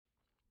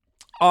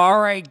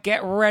All right,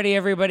 get ready,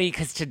 everybody,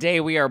 because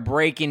today we are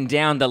breaking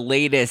down the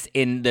latest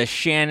in the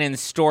Shannon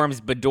Storms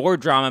Beador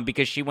drama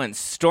because she went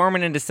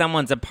storming into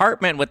someone's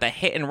apartment with a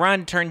hit and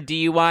run turned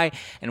DUI,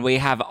 and we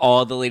have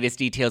all the latest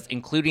details,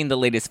 including the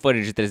latest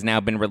footage that has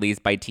now been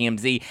released by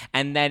TMZ.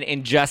 And then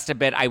in just a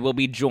bit, I will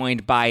be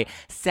joined by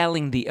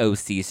Selling the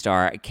OC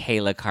star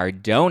Kayla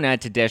Cardona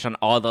to dish on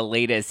all the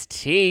latest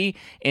tea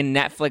in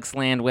Netflix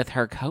land with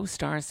her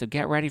co-stars. So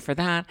get ready for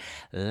that.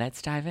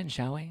 Let's dive in,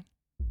 shall we?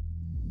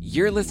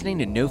 You're listening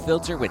to No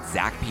Filter with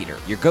Zach Peter,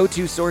 your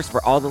go-to source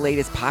for all the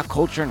latest pop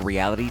culture and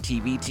reality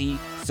TV tea,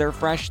 served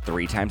fresh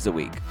 3 times a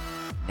week.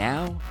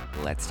 Now,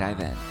 let's dive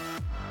in.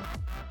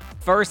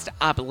 First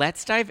up,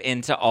 let's dive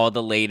into all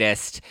the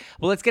latest.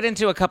 Well, let's get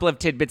into a couple of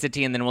tidbits of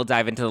tea, and then we'll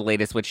dive into the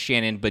latest with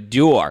Shannon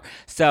Beador.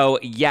 So,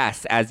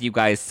 yes, as you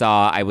guys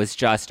saw, I was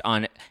just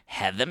on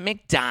Heather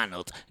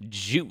McDonald's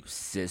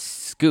Juice's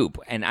Scoop,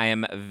 and I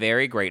am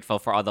very grateful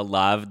for all the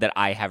love that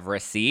I have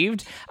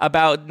received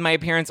about my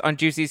appearance on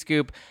Juicy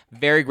Scoop.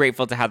 Very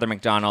grateful to Heather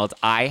McDonald.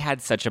 I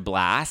had such a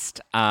blast.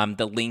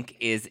 The link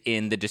is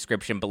in the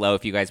description below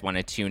if you guys want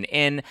to tune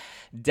in.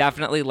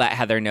 Definitely let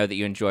Heather know that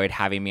you enjoyed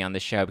having me on the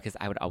show because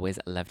I would always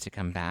love to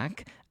come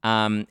back.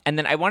 And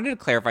then I wanted to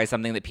clarify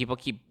something that people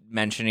keep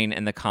mentioning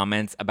in the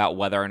comments about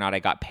whether or not I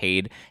got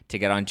paid to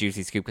get on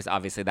Juicy Scoop, because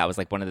obviously that was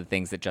like one of the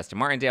things that Justin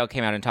Martindale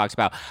came out and talked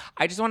about.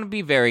 I just want to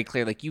be very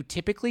clear, like, you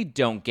typically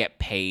don't get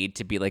paid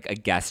to be like a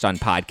guest on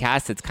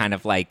podcasts. It's kind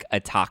of like a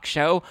talk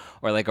show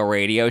or like a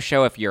radio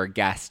show. If you're a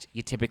guest,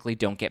 you typically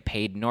don't get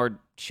paid, nor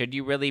should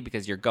you really,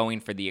 because you're going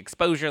for the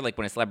exposure. Like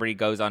when a celebrity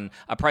goes on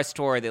a press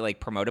tour, they like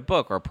promote a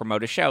book or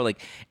promote a show.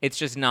 Like it's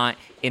just not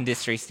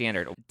industry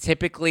standard.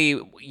 Typically,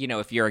 you know,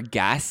 if you're a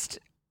guest,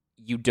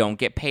 you don't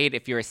get paid.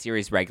 If you're a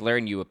series regular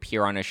and you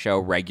appear on a show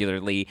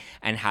regularly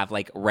and have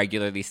like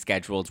regularly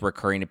scheduled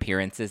recurring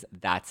appearances,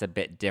 that's a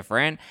bit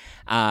different.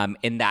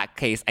 In that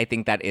case, I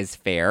think that is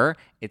fair.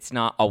 It's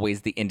not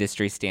always the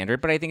industry standard,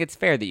 but I think it's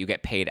fair that you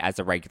get paid as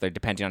a regular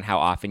depending on how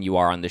often you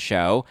are on the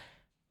show.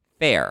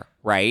 Fair,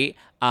 right?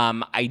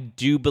 I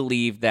do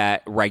believe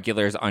that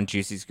regulars on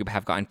Juicy Scoop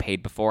have gotten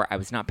paid before. I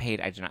was not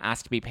paid. I did not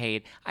ask to be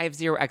paid. I have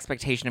zero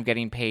expectation of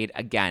getting paid.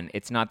 Again,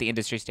 it's not the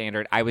industry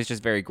standard. I was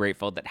just very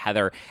grateful that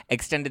Heather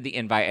extended the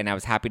invite, and I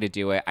was happy to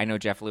do it. I know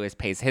Jeff Lewis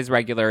pays his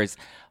regulars,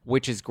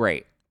 which is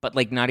great. But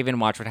like, not even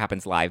Watch What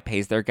Happens Live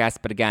pays their guests.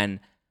 But again,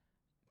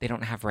 they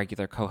don't have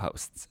regular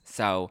co-hosts.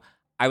 So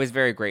I was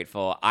very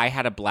grateful. I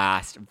had a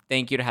blast.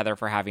 Thank you to Heather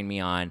for having me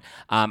on.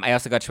 I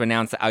also got to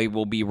announce that I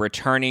will be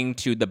returning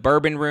to the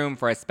Bourbon Room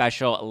for a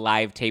special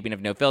live taping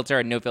of No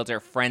Filter. No Filter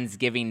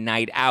Friendsgiving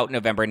Night Out,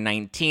 November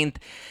 19th.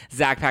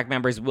 Zach Pack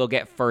members will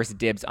get first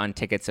dibs on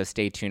tickets, so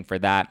stay tuned for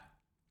that.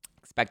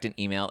 Expect an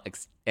email,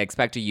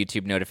 expect a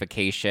YouTube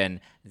notification.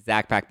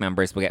 Zach Pack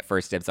members will get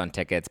first dibs on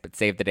tickets, but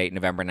save the date,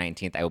 November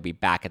 19th. I will be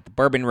back at the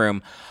Bourbon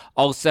Room.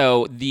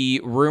 Also, the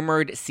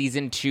rumored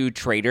Season 2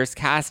 Traitors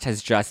cast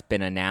has just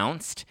been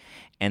announced,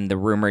 and the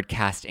rumored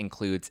cast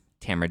includes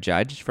Tamra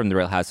Judge from The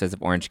Real Housewives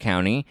of Orange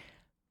County,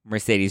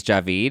 Mercedes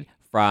Javid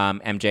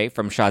from MJ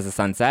from Shahs of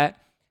Sunset,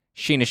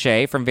 Sheena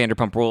Shea from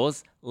Vanderpump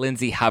Rules,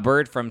 Lindsay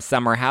Hubbard from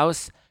Summer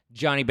House,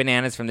 Johnny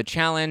Bananas from The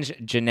Challenge,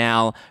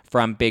 Janelle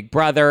from Big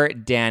Brother,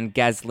 Dan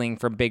Gesling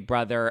from Big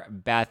Brother,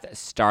 Beth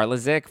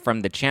Starlazik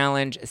from The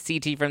Challenge,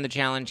 CT from The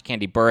Challenge,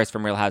 Candy Burris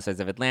from Real Housewives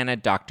of Atlanta,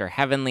 Dr.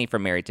 Heavenly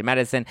from Married to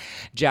Medicine,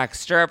 Jack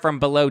Stirrup from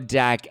Below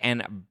Deck,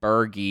 and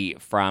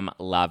Bergie from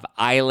Love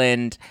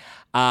Island.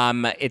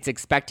 It's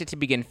expected to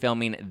begin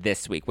filming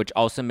this week, which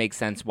also makes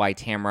sense why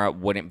Tamra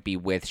wouldn't be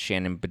with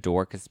Shannon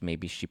Beador, because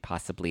maybe she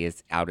possibly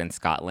is out in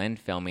Scotland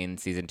filming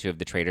Season 2 of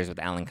The Traitors with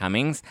Alan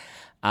Cummings.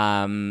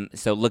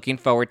 So looking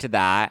forward to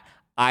that.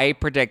 I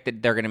predict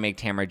that they're going to make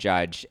Tamra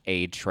Judge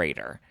a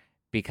traitor,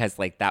 because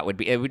like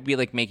it would be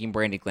like making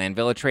Brandi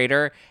Glanville a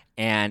traitor,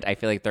 and I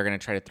feel like they're going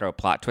to try to throw a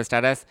plot twist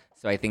at us.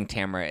 So I think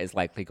Tamra is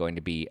likely going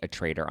to be a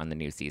traitor on the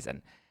new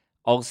season.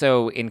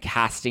 Also, in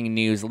casting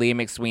news, Leah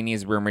McSweeney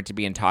is rumored to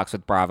be in talks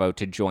with Bravo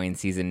to join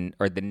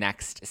the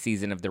next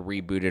season of the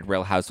rebooted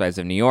Real Housewives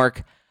of New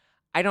York.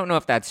 I don't know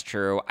if that's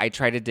true. I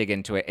tried to dig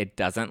into it. It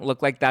doesn't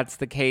look like that's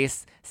the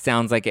case.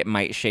 Sounds like it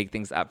might shake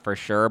things up for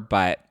sure,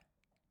 but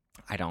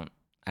I don't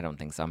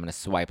think so. I'm going to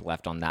swipe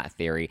left on that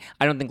theory.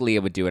 I don't think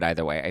Leah would do it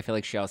either way. I feel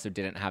like she also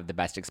didn't have the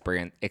best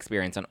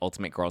experience on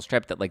Ultimate Girls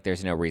Trip, that like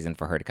there's no reason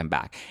for her to come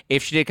back.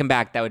 If she did come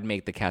back, that would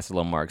make the cast a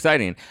little more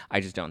exciting. I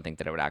just don't think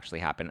that it would actually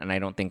happen, and I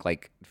don't think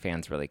like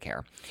fans really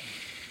care.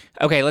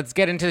 Okay, let's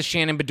get into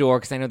Shannon Beador,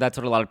 because I know that's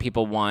what a lot of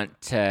people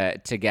want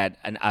to get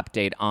an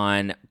update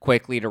on.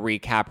 Quickly to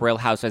recap, Real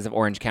Housewives of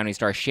Orange County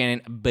star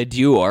Shannon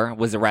Beador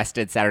was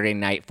arrested Saturday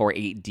night for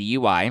a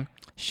DUI.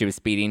 She was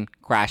speeding,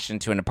 crashed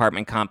into an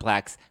apartment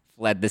complex,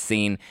 fled the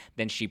scene.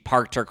 Then she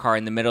parked her car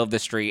in the middle of the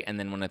street, and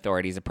then when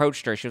authorities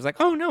approached her, she was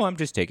like, "Oh no, I'm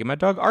just taking my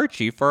dog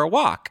Archie for a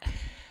walk."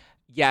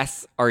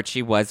 Yes,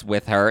 Archie was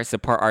with her. So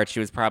poor Archie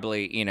was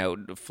probably,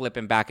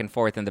 flipping back and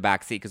forth in the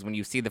back seat, because when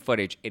you see the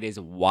footage, it is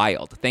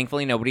wild.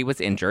 Thankfully, nobody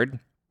was injured.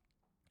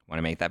 Want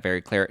to make that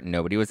very clear.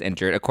 Nobody was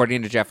injured.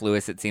 According to Jeff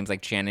Lewis, it seems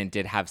like Shannon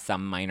did have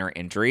some minor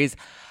injuries.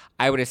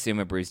 I would assume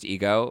a bruised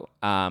ego,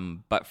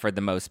 but for the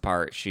most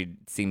part, she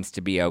seems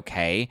to be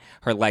okay.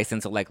 Her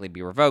license will likely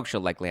be revoked. She'll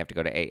likely have to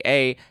go to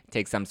AA,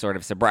 take some sort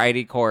of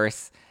sobriety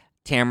course.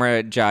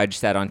 Tamra Judge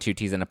said on Two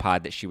Teas in a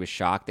Pod that she was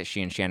shocked that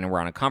she and Shannon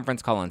were on a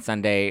conference call on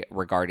Sunday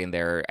regarding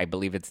their, I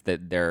believe it's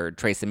their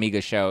Trace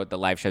Amiga show, the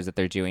live shows that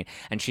they're doing.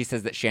 And she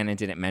says that Shannon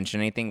didn't mention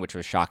anything, which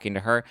was shocking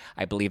to her.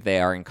 I believe they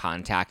are in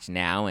contact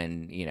now,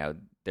 and,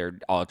 they're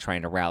all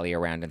trying to rally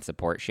around and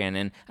support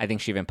Shannon. I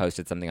think she even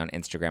posted something on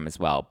Instagram as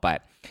well.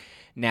 But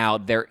now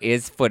there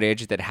is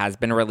footage that has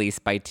been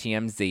released by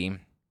TMZ.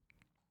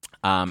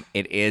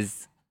 It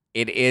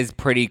is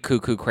pretty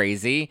cuckoo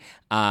crazy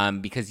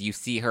because you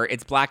see her.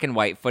 It's black and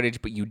white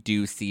footage, but you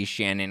do see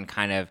Shannon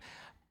kind of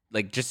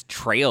like just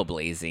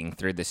trailblazing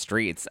through the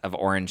streets of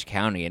Orange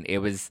County. And it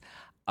was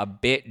a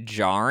bit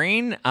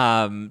jarring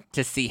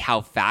to see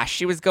how fast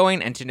she was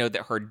going and to know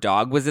that her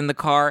dog was in the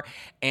car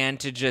and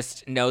to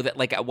just know that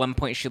like at one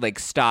point she like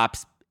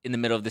stops in the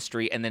middle of the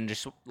street and then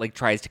just like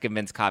tries to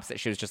convince cops that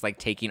she was just like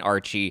taking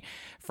Archie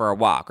for a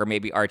walk. Or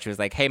maybe Archie was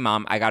like, hey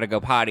mom, I gotta go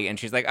potty. And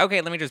she's like,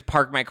 okay, let me just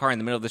park my car in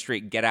the middle of the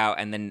street, get out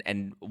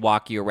and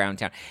walk you around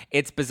town.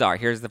 It's bizarre.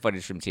 Here's the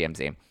footage from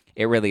TMZ.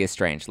 It really is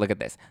strange. Look at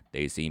this.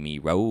 They see me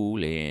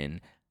rolling.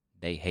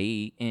 They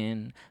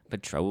hating,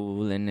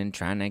 patrolling, and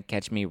trying to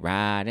catch me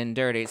riding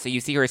dirty. So you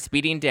see her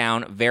speeding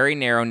down, very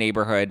narrow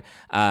neighborhood,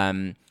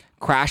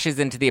 crashes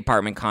into the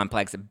apartment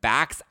complex,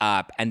 backs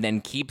up, and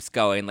then keeps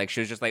going. Like she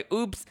was just like,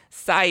 oops,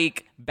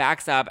 psych,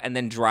 backs up, and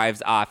then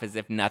drives off as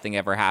if nothing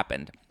ever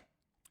happened.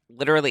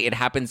 Literally, it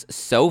happens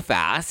so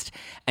fast,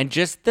 and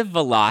just the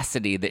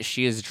velocity that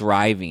she is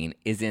driving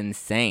is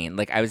insane.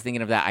 Like, I was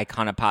thinking of that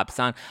Icona Pop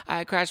song,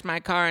 I crashed my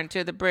car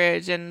into the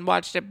bridge and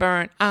watched it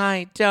burn,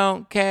 I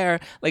don't care.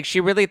 Like, she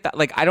really thought,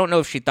 like, I don't know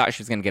if she thought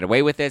she was going to get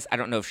away with this. I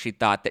don't know if she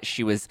thought that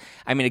she was,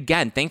 I mean,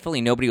 again,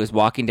 thankfully, nobody was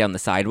walking down the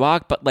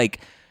sidewalk, but, like,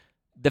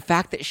 the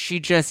fact that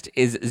she just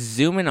is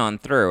zooming on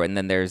through, and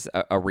then there's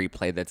a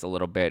replay that's a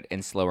little bit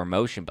in slower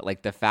motion, but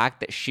like the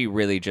fact that she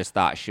really just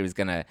thought she was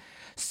gonna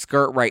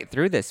skirt right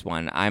through this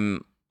one,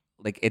 I'm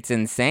like, it's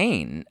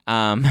insane.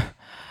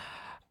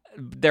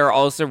 There are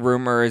also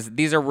rumors.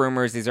 These are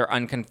rumors. These are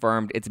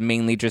unconfirmed. It's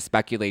mainly just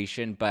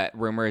speculation, but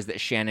rumors that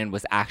Shannon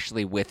was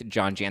actually with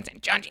John Jansen.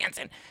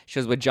 She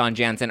was with John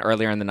Jansen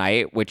earlier in the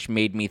night, which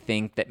made me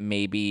think that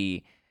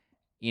maybe,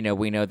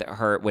 we know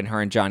that when her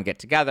and John get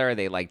together,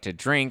 they like to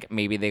drink.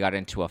 Maybe they got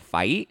into a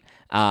fight,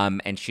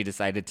 and she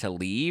decided to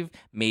leave.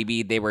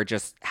 Maybe they were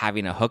just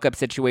having a hookup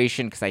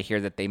situation, because I hear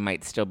that they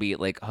might still be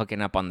like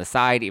hooking up on the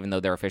side, even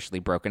though they're officially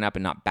broken up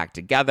and not back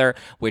together,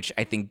 which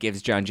I think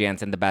gives John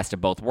Jansen the best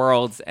of both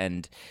worlds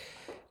and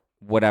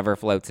whatever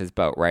floats his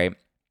boat, right?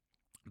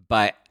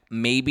 But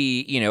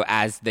maybe,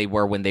 as they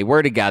were when they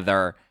were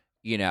together,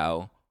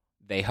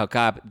 they hook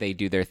up, they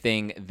do their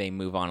thing, they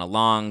move on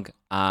along,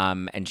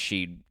 and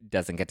she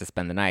doesn't get to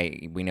spend the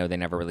night. We know they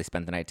never really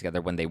spent the night together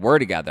when they were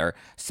together,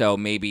 so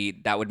maybe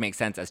that would make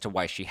sense as to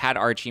why she had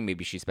Archie.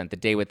 Maybe she spent the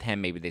day with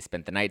him, maybe they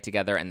spent the night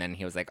together, and then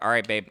he was like, all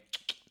right, babe,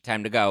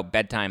 time to go,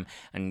 bedtime,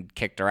 and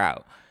kicked her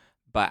out.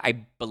 But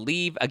I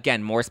believe,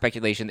 again, more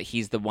speculation that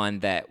he's the one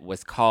that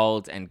was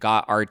called and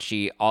got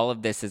Archie. All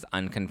of this is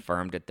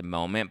unconfirmed at the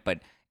moment,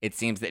 but it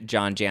seems that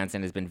John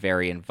Jansen has been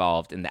very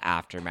involved in the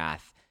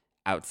aftermath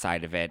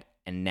outside of it.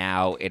 And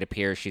now it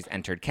appears she's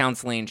entered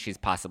counseling. She's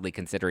possibly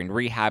considering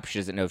rehab. She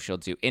doesn't know if she'll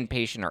do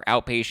inpatient or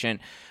outpatient.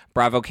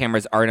 Bravo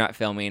cameras are not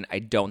filming. I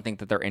don't think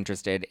that they're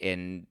interested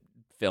in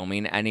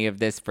filming any of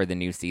this for the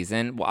new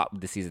season. Well,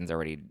 the season's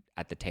already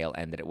at the tail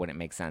end, that it wouldn't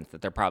make sense,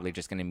 that they're probably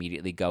just going to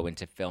immediately go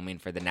into filming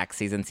for the next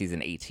season,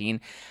 season 18.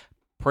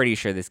 Pretty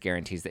sure this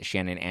guarantees that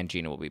Shannon and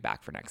Gina will be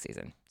back for next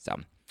season. So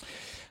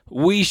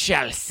we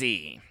shall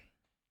see.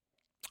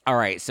 All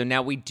right, so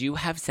now we do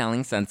have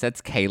Selling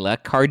Sunset's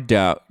Kayla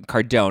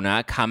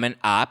Cardona coming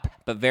up.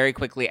 But very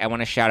quickly, I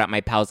want to shout out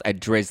my pals at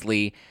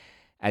Drizzly.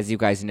 As you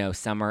guys know,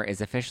 summer is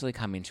officially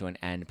coming to an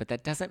end, but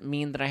that doesn't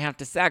mean that I have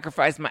to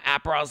sacrifice my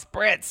Aperol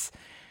Spritz.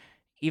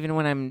 Even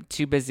when I'm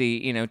too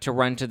busy, to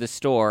run to the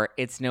store,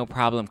 it's no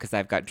problem because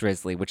I've got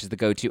Drizzly, which is the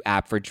go-to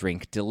app for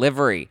drink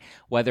delivery.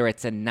 Whether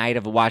it's a night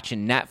of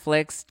watching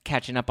Netflix,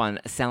 catching up on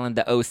Selling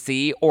the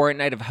OC, or a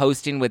night of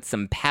hosting with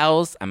some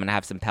pals. I'm going to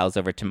have some pals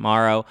over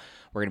tomorrow.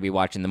 We're going to be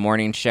watching the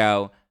morning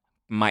show.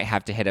 Might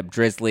have to hit up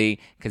Drizzly,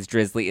 because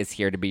Drizzly is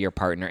here to be your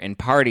partner in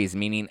parties,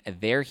 meaning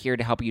they're here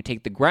to help you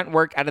take the grunt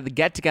work out of the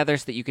get-together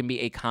so that you can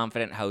be a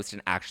confident host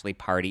and actually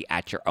party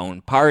at your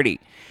own party.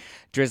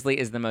 Drizzly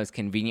is the most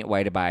convenient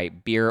way to buy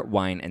beer,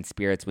 wine, and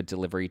spirits with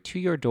delivery to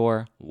your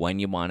door when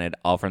you want it,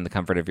 all from the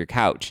comfort of your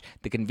couch.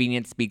 The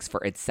convenience speaks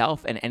for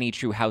itself, and any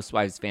true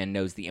Housewives fan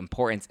knows the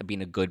importance of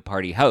being a good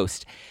party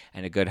host,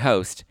 and a good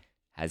host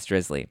has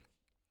Drizzly.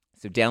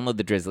 So download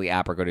the Drizzly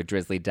app or go to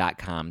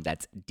drizzly.com.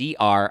 That's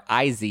DRIZLY.com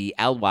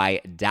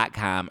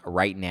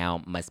right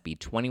now. Must be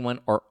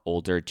 21 or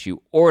older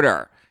to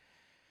order.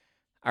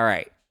 All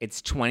right,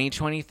 it's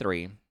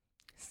 2023.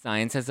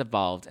 Science has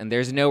evolved, and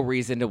there's no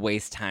reason to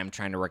waste time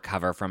trying to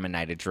recover from a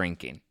night of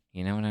drinking.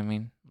 You know what I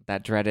mean?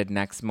 That dreaded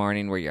next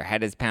morning where your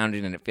head is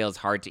pounding and it feels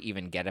hard to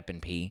even get up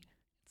and pee.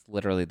 It's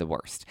literally the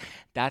worst.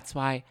 That's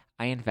why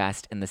I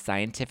invest in the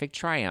scientific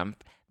triumph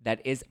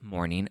that is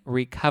morning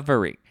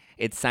recovery.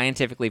 It's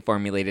scientifically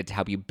formulated to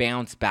help you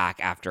bounce back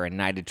after a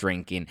night of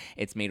drinking.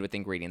 It's made with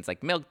ingredients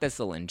like milk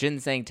thistle and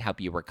ginseng to help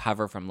you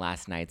recover from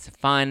last night's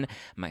fun.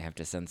 Might have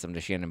to send some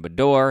to Shannon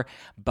Beador,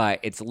 but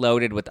it's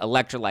loaded with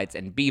electrolytes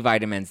and B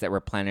vitamins that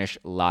replenish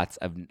lots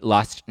of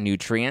lost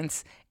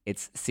nutrients.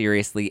 It's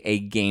seriously a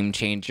game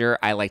changer.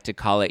 I like to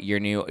call it your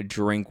new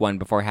drink one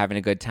before having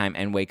a good time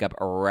and wake up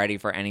ready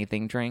for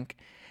anything drink.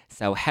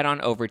 So head on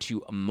over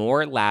to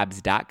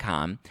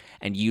morelabs.com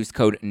and use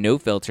code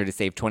NOFILTER to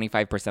save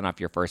 25% off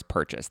your first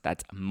purchase.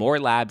 That's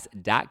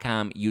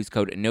morelabs.com. Use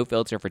code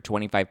NOFILTER for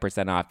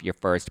 25% off your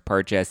first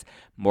purchase.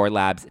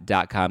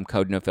 Morelabs.com,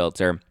 code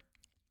NOFILTER.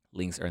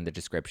 Links are in the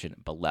description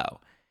below.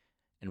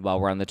 And while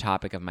we're on the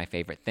topic of my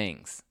favorite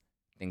things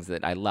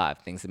that I love,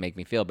 things that make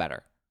me feel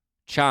better,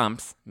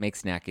 Chomps make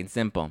snacking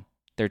simple.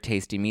 They're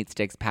tasty meat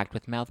sticks packed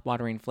with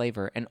mouth-watering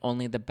flavor and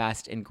only the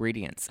best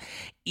ingredients.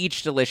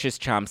 Each delicious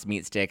Chomps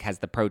meat stick has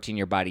the protein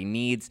your body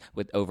needs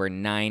with over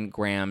 9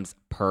 grams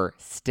per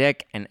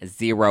stick and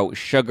 0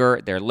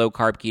 sugar. They're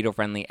low-carb,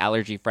 keto-friendly,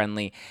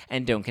 allergy-friendly,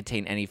 and don't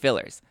contain any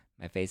fillers.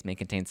 My face may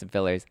contain some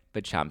fillers,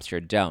 but Chomps sure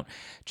don't.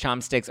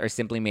 Chomp sticks are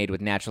simply made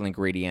with natural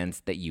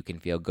ingredients that you can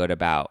feel good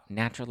about.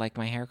 Natural like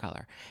my hair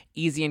color.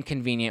 Easy and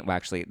convenient. Well,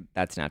 actually,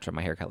 that's natural.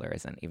 My hair color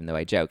isn't, even though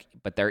I joke.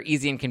 But they're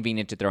easy and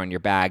convenient to throw in your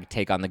bag,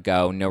 take on the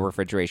go, no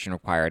refrigeration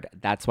required.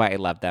 That's why I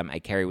love them. I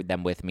carry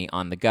them with me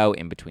on the go,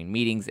 in between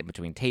meetings, in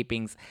between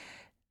tapings.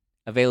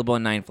 Available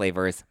in 9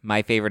 flavors.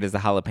 My favorite is the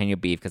jalapeno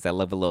beef because I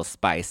love a little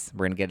spice.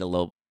 We're going to get a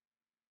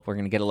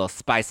little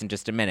spice in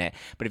just a minute.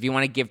 But if you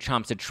want to give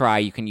Chomps a try,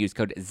 you can use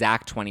code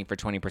ZACK20 for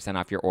 20%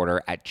 off your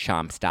order at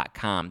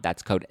chomps.com.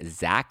 That's code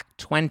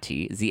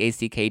ZACK20,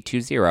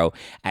 ZACK20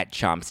 at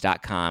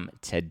chomps.com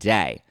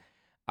today.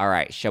 All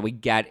right, shall we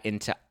get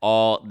into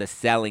all the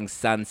selling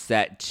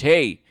sunset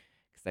tea?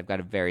 Because I've got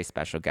a very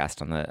special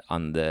guest on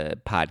the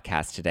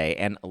podcast today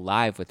and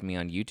live with me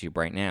on YouTube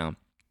right now.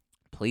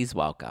 Please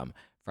welcome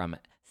from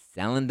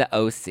Selling the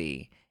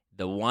OC,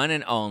 the one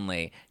and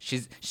only.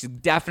 She's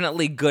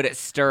definitely good at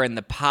stirring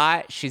the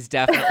pot. She's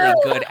definitely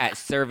good at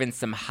serving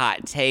some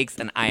hot takes,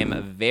 and I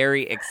am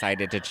very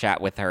excited to chat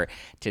with her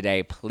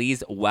today.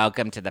 Please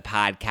welcome to the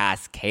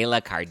podcast,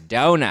 Kayla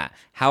Cardona.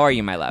 How are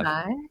you, my love?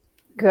 Hi.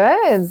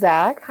 Good,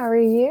 Zach. How are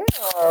you?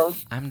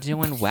 I'm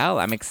doing well.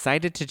 I'm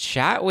excited to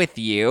chat with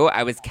you.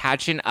 I was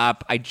catching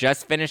up. I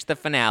just finished the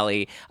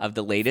finale of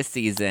the latest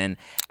season,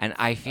 and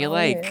I feel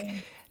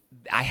like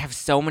I have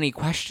so many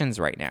questions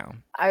right now.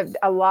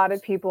 A lot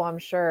of people, I'm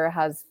sure,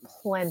 has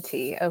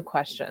plenty of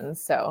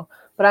questions.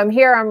 But I'm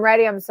here. I'm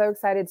ready. I'm so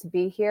excited to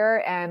be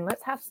here, and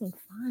let's have some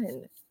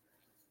fun.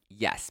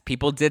 Yes,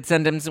 people did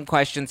send in some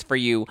questions for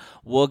you.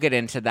 We'll get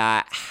into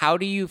that. How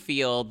do you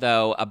feel,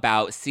 though,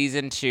 about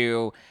season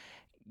 2?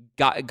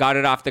 Got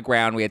it off the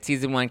ground. We had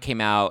season 1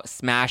 came out,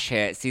 smash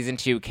hit. Season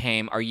 2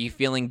 came. Are you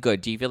feeling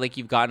good? Do you feel like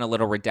you've gotten a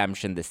little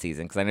redemption this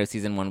season? Because I know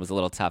season 1 was a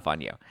little tough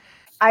on you.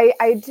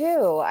 I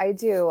do.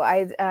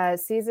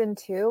 Season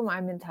 2, my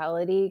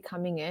mentality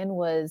coming in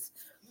was,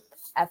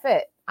 F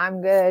it.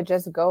 I'm gonna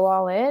just go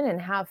all in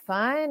and have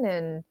fun.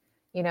 And,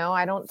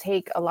 I don't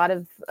take a lot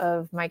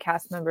of my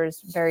cast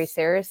members very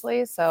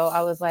seriously. So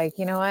I was like,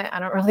 you know what? I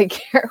don't really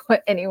care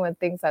what anyone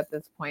thinks at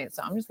this point.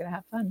 So I'm just gonna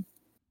have fun.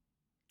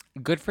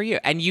 Good for you.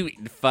 And you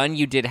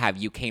did have.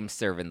 You came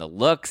serving the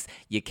looks.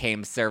 You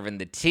came serving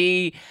the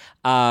tea.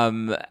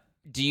 Do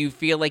you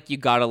feel like you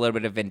got a little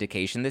bit of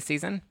vindication this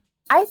season?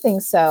 I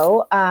think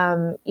so.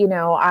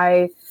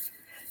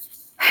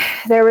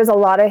 There was a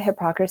lot of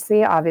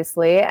hypocrisy,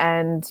 obviously,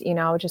 and,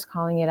 I was just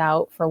calling it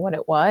out for what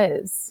it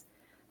was.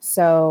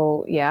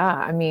 So,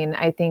 yeah,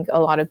 I think a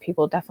lot of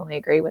people definitely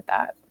agree with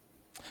that.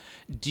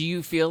 Do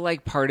you feel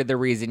like part of the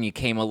reason you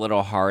came a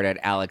little hard at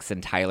Alex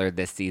and Tyler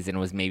this season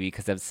was maybe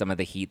because of some of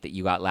the heat that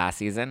you got last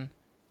season?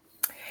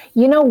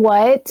 You know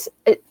what?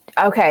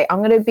 Okay, I'm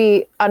going to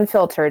be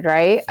unfiltered,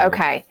 right? Sure.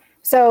 Okay.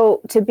 So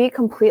to be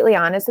completely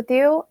honest with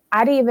you,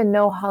 I didn't even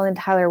know Holland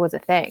Tyler was a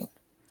thing.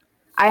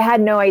 I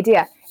had no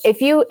idea. If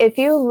you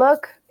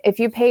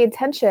pay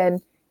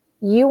attention,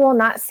 you will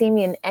not see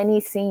me in any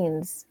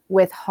scenes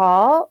with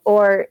Hall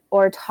or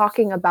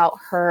talking about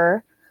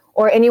her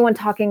or anyone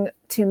talking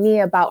to me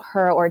about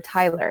her or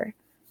Tyler,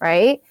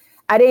 right?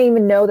 I didn't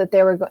even know that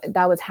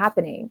that was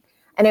happening.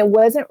 And it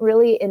wasn't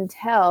really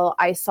until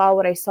I saw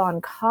what I saw in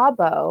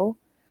Cabo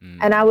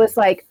and I was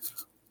like,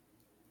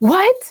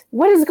 what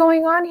is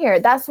going on here?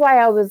 That's why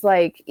I was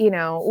like,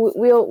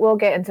 we'll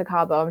get into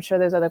Cabo. I'm sure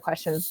there's other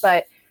questions,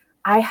 but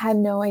I had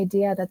no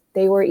idea that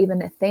they were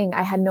even a thing.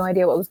 I had no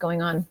idea what was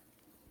going on.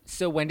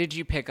 So when did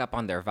you pick up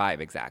on their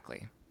vibe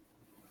exactly?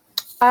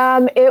 We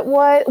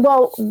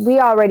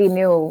already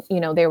knew,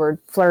 they were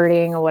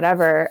flirting or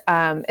whatever.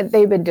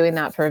 They've been doing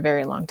that for a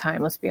very long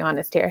time. Let's be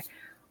honest here.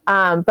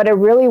 But it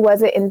really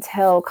wasn't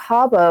until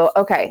Cabo.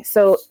 Okay.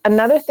 So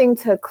another thing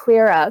to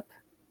clear up.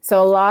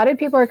 So a lot of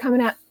people are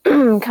coming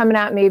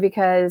at me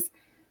because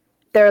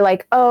they're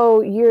like,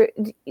 oh,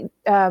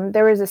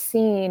 there was a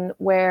scene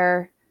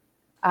where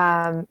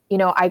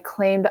I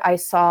claimed I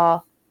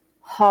saw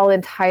Hall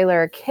and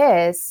Tyler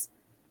kiss,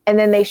 and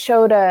then they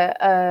showed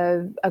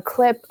a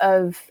clip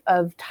of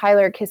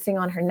Tyler kissing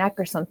on her neck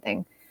or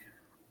something,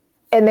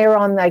 and they were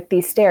on like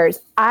these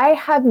stairs. I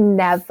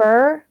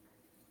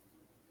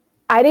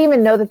didn't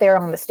even know that they were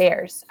on the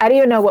stairs. I didn't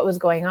even know what was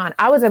going on.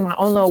 I was in my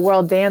own little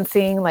world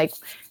dancing, like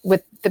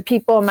with the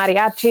people,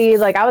 mariachi,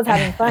 like I was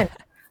having fun.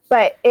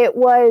 But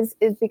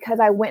it's because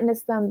I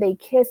witnessed them. They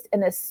kissed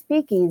in a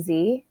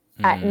speakeasy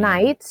at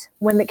night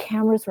when the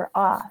cameras were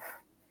off.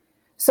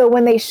 So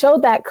when they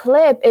showed that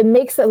clip, it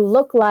makes it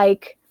look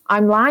like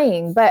I'm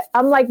lying. But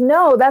I'm like,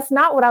 no, that's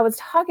not what I was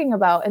talking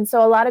about. And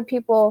so a lot of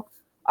people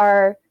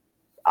are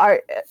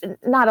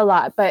not a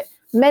lot, but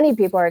many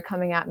people are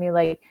coming at me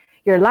like,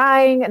 you're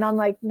lying. And I'm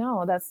like,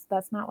 no, that's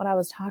not what I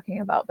was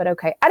talking about. But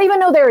okay. I didn't even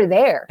know they were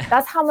there.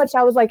 That's how much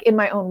I was like in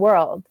my own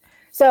world.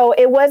 So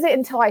it wasn't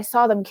until I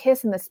saw them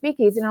kiss in the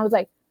speakeasy and I was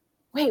like,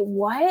 wait,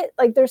 what?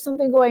 Like there's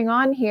something going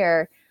on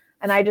here.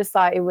 And I just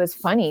thought it was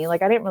funny.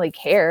 Like I didn't really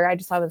care. I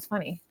just thought it was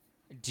funny.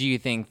 Do you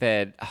think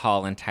that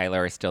Hall and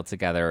Tyler are still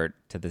together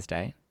to this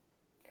day?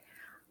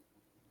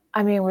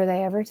 I mean, were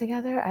they ever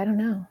together? I don't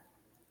know.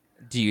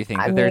 Do you think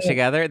that they're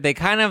together? They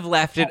kind of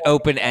left it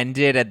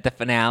open-ended at the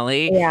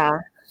finale. Yeah.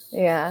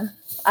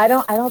 I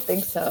don't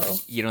think so.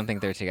 You don't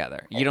think they're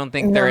together? You don't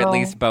think they're at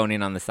least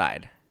boning on the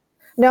side?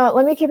 No,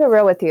 let me keep it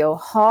real with you.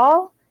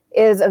 Hall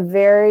is a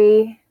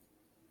very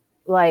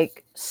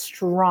like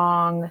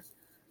strong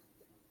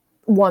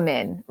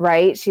woman,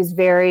 right? She's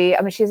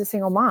she's a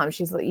single mom.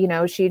 She's,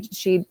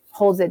 she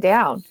holds it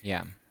down.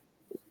 Yeah.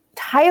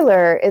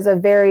 Tyler is a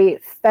very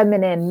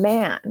feminine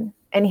man,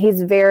 and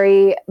he's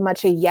very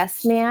much a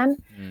yes man.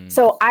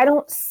 So I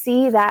don't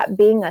see that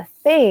being a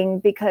thing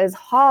because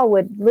Hall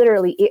would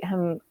literally eat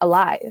him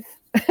alive.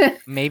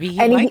 Maybe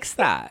he likes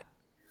that.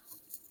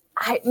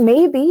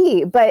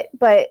 Maybe, but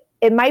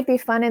it might be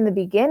fun in the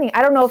beginning.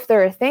 I don't know if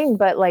they're a thing,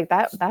 but like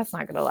that's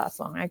not going to last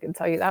long. I can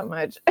tell you that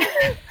much.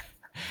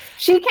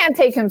 She can't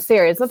take him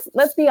serious.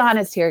 Let's be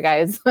honest here,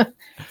 guys.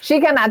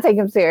 She cannot take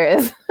him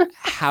serious.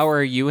 How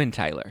are you and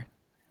Tyler?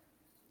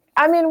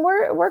 I mean,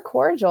 we're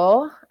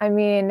cordial. I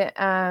mean,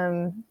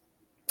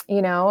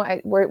 we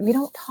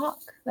don't talk.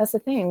 That's the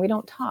thing. We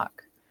don't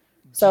talk.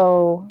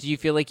 So do you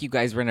feel like you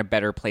guys were in a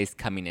better place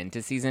coming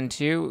into season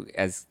 2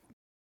 as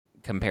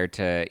compared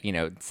to,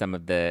 some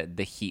of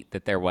the heat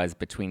that there was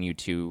between you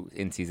two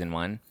in season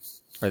 1,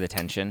 or the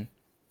tension?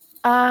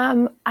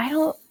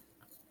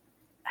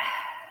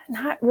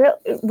 Not real.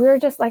 We're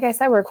just, like I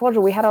said, we're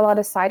cordial. We had a lot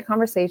of side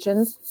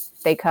conversations.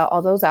 They cut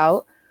all those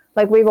out.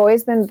 Like we've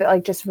always been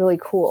like just really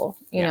cool,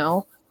 you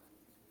know?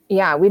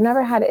 Yeah. We've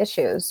never had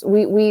issues.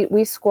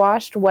 We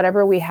squashed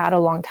whatever we had a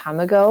long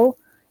time ago.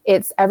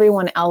 It's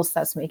everyone else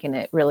that's making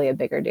it really a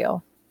bigger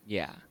deal.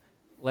 Yeah.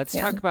 Let's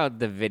talk about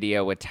the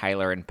video with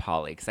Tyler and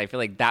Polly, because I feel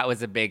like that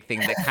was a big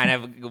thing that kind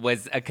of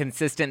was a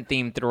consistent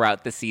theme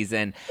throughout the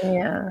season.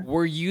 Yeah.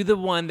 Were you the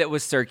one that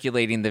was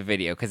circulating the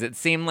video? Because it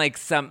seemed like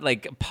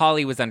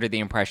Polly was under the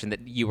impression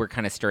that you were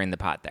kind of stirring the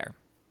pot there.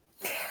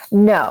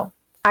 No,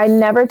 I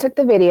never took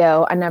the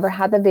video. I never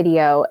had the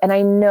video. And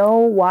I know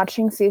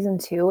watching season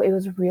 2, it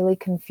was really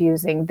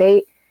confusing.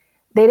 They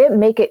didn't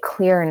make it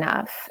clear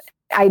enough.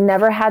 I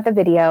never had the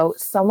video.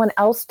 Someone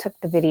else took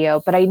the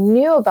video, but I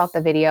knew about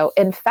the video.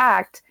 In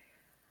fact,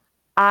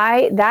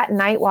 that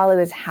night while it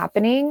was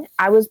happening,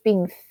 I was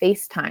being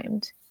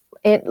FaceTimed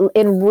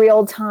in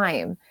real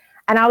time.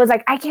 And I was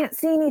like, I can't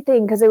see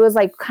anything because it was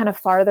like kind of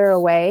farther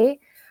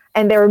away.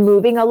 And they were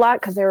moving a lot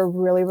because they were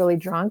really, really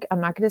drunk. I'm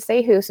not going to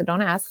say who, so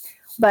don't ask.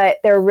 But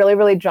they were really,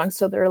 really drunk.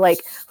 So they're like,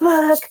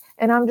 look.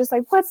 And I'm just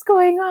like, what's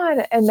going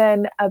on? And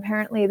then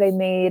apparently they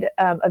made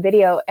a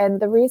video. And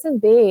the reason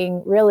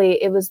being,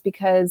 really, it was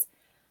because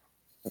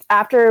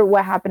after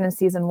what happened in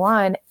season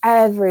 1,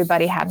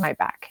 everybody had my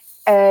back.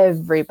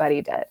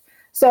 Everybody did.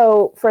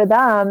 So for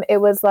them, it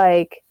was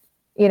like,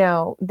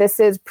 this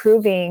is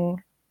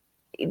proving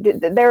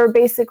they were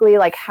basically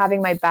like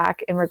having my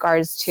back in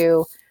regards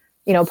to,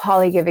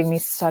 Polly giving me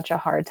such a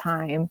hard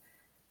time,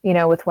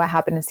 with what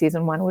happened in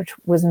season 1, which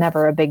was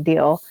never a big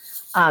deal.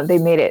 They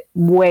made it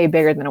way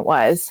bigger than it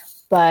was.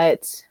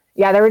 But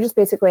yeah, they were just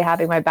basically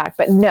having my back.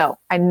 But no,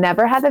 I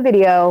never had the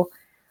video.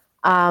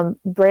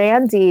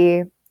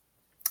 Brandy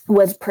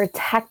was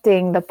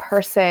protecting the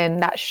person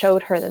that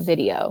showed her the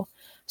video.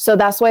 So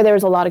that's why there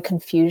was a lot of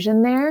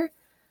confusion there.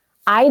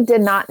 I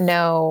did not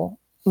know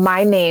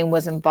my name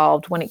was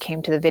involved when it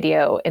came to the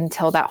video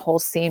until that whole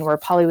scene where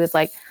Polly was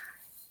like,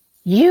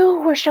 you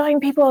were showing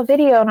people a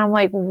video. And I'm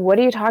like, what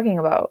are you talking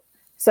about?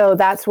 So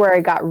that's where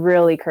it got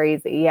really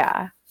crazy.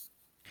 Yeah.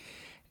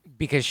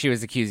 Because she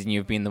was accusing you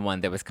of being the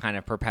one that was kind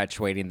of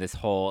perpetuating this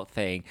whole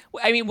thing.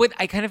 I mean,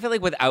 I kind of feel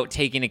like without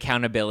taking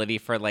accountability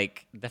for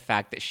like the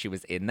fact that she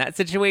was in that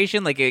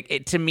situation,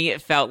 like to me,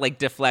 it felt like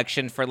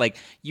deflection for like,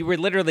 you were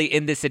literally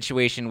in this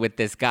situation with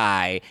this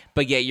guy,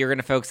 but yet you're going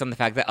to focus on the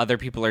fact that other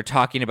people are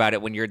talking about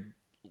it when you're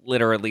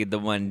literally the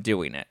one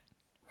doing it.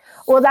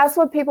 Well, that's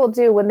what people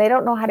do when they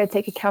don't know how to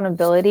take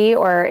accountability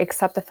or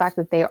accept the fact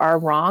that they are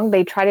wrong.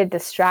 They try to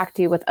distract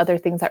you with other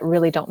things that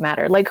really don't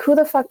matter. Like, who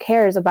the fuck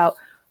cares about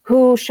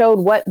who showed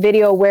what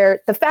video where?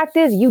 The fact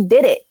is, you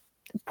did it.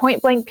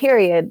 Point blank,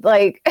 period.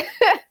 Like,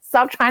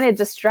 stop trying to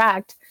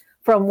distract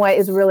from what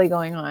is really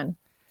going on.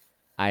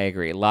 I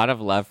agree. A lot of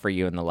love for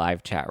you in the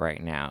live chat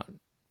right now.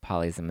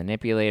 Polly's a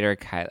manipulator.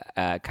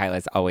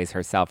 Kayla's always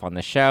herself on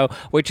the show,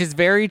 which is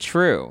very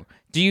true.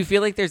 Do you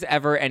feel like there's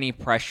ever any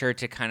pressure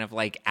to kind of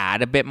like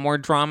add a bit more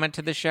drama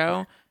to the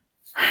show?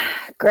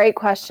 Great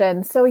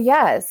question. So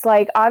yes,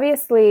 like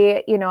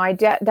obviously, you know, I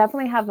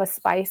definitely have a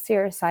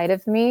spicier side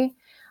of me.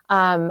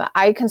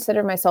 I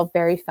consider myself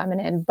very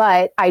feminine,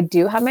 but I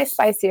do have my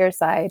spicier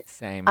side.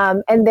 Same.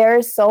 And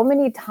there's so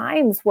many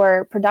times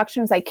where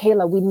production's like,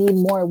 Kayla, we need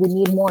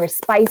more,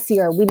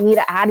 spicier. We need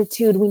an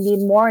attitude. We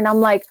need more. And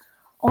I'm like,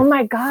 oh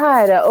my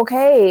God.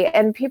 Okay.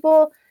 And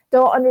people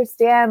don't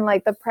understand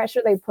like the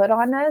pressure they put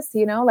on us,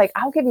 you know, like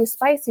I'll give you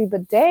spicy,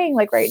 but dang,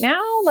 like right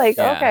now, like,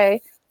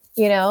 okay,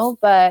 you know,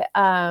 but,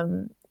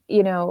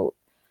 you know,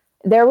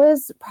 there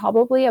was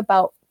probably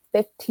about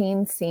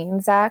 15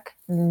 scenes, Zach,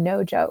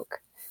 no joke,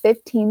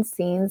 15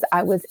 scenes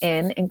I was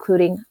in,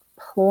 including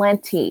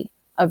plenty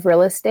of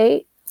real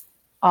estate,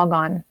 all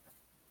gone,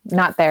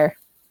 not there.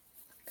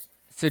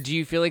 So do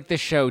you feel like the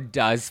show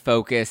does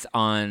focus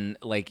on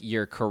like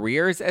your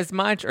careers as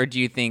much, or do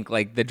you think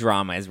like the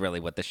drama is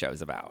really what the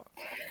show's about?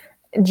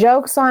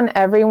 Jokes on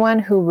everyone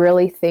who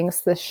really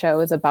thinks the show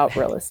is about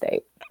real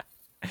estate.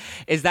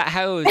 Is that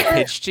how it was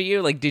pitched to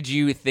you? Like, did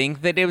you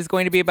think that it was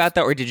going to be about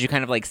that, or did you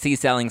kind of like see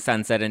Selling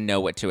Sunset and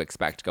know what to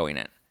expect going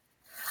in?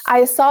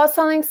 I saw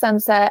Selling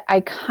Sunset.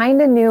 I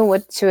kind of knew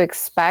what to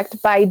expect,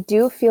 but I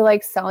do feel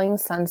like Selling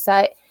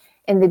Sunset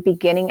in the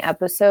beginning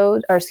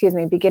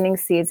beginning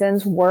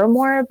seasons were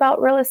more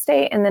about real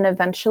estate. And then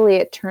eventually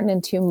it turned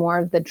into more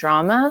of the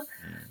drama.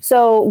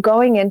 So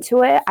going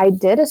into it, I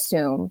did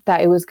assume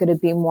that it was going to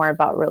be more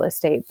about real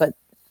estate, but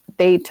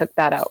they took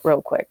that out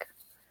real quick.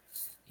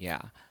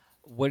 Yeah.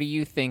 What do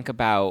you think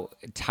about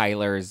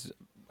Tyler's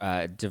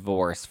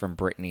divorce from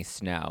Brittany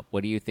Snow?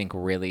 What do you think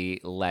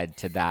really led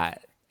to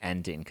that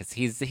ending? Because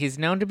he's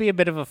known to be a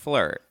bit of a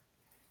flirt.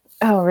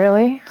 Oh,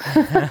 really?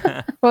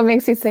 What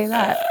makes you say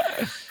that?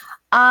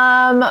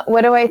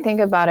 What do I think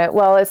about it?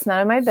 Well, it's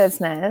none of my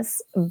business,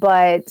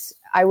 but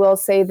I will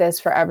say this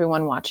for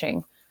everyone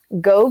watching.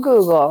 Go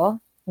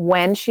Google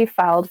when she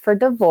filed for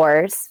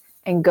divorce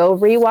and go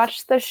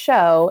rewatch the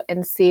show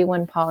and see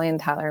when Polly and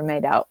Tyler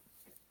made out.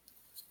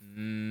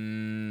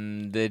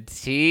 The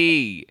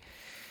tea.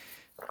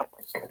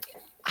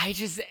 I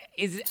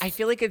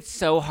feel like it's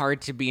so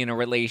hard to be in a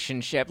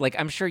relationship. Like,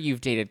 I'm sure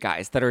you've dated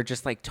guys that are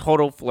just like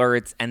total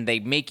flirts and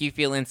they make you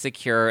feel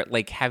insecure.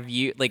 Like, how do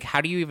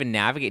you even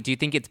navigate? Do you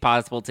think it's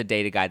possible to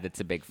date a guy that's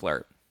a big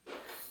flirt?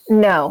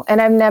 No. And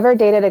I've never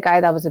dated a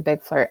guy that was a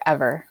big flirt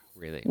ever.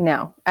 Really?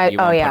 No.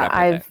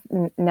 I've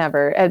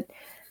never.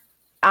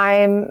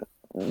 I'm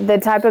the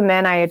type of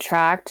men I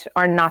attract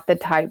are not the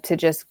type to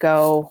just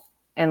go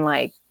and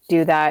like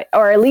do that,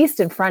 or at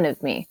least in front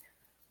of me.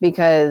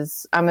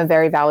 Because I'm a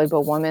very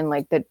valuable woman,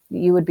 like that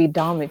you would be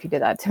dumb if you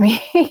did that to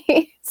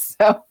me.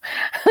 So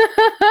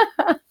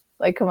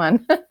like, come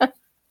on.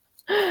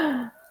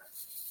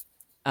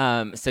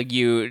 So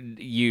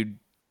you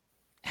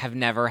have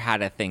never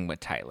had a thing with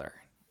Tyler?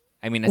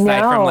 I mean, aside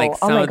from like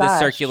some of the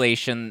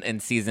circulation in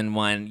season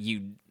 1,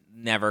 you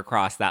never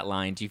crossed that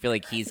line. Do you feel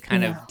like he's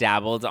kind of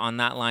dabbled on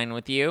that line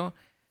with you?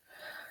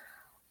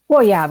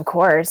 Well, yeah, of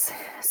course.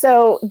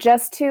 So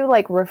just to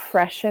like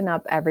refreshen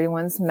up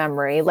everyone's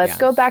memory, let's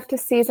go back to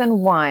season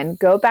 1,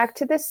 go back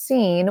to the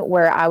scene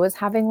where I was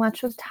having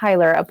lunch with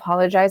Tyler,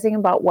 apologizing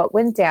about what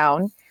went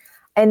down,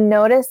 and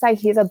notice that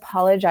he's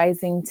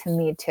apologizing to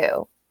me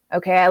too.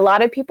 Okay. A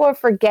lot of people are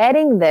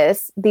forgetting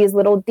these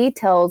little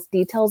details.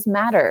 Details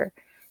matter.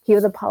 He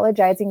was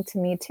apologizing to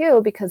me too,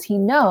 because he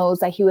knows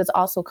that he was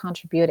also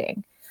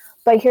contributing.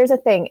 But here's the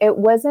thing. It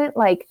wasn't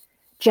like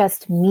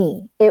just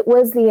me. It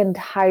was the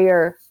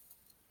entire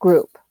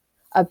group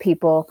of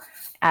people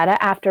at an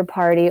after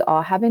party,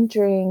 all having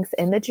drinks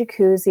in the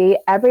jacuzzi.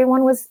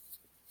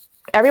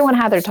 Everyone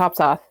had their tops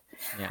off.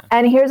 Yeah.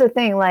 And here's the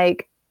thing,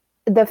 like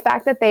the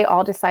fact that they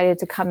all decided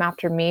to come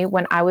after me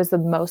when I was the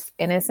most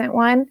innocent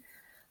one.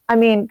 I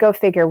mean, go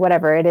figure,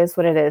 whatever, it is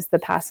what it is. The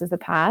past is the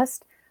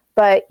past.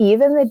 But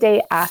even the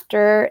day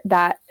after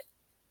that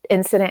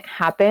incident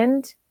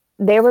happened,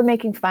 they were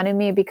making fun of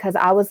me because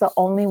I was the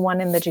only one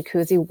in the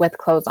jacuzzi with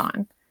clothes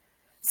on.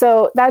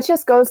 So that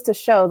just goes to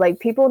show, like,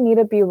 people need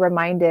to be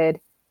reminded,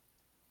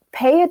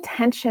 pay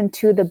attention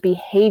to the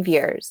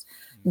behaviors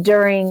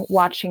during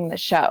watching the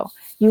show.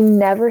 You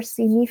never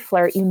see me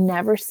flirt. You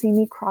never see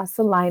me cross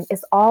the line.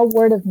 It's all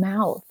word of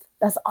mouth.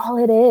 That's all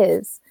it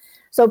is.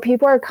 So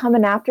people are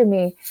coming after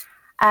me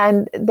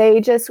and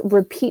they just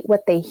repeat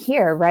what they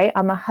hear, right?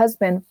 I'm a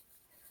husband.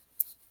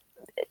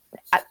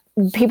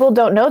 People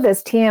don't know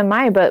this,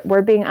 TMI, but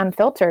we're being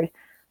unfiltered.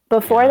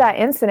 Before that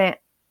incident,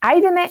 I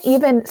didn't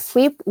even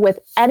sleep with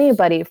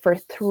anybody for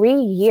 3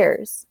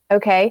 years.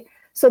 Okay.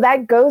 So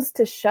that goes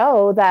to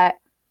show that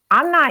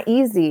I'm not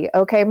easy.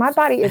 Okay. My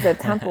body is a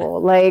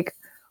temple. Like,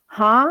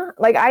 huh?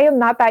 Like, I am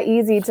not that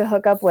easy to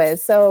hook up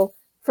with. So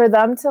for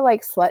them to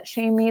like slut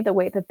shame me the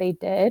way that they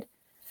did,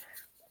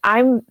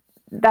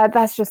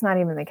 that's just not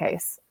even the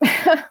case.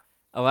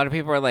 A lot of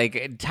people are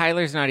like,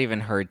 Tyler's not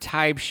even her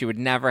type. She would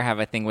never have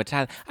a thing with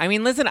Tyler. I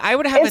mean, listen, I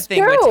would have a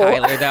thing with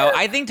Tyler, though.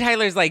 I think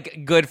Tyler's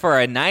like good for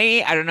a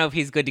night. I don't know if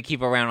he's good to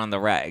keep around on the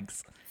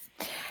regs.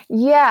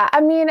 Yeah.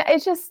 I mean,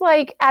 it's just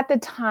like at the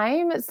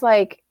time, it's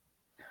like,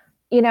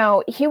 you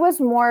know, he was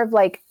more of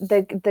like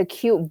the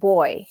cute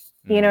boy.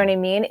 You know what I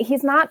mean?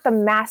 He's not the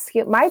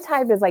masculine. My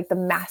type is like the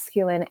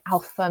masculine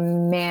alpha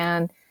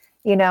man,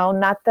 you know,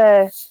 not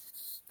the,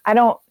 I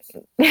don't,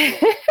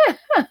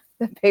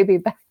 the baby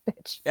back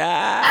bitch.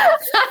 Yeah.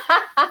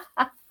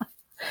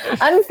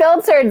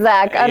 Unfiltered,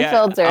 Zach.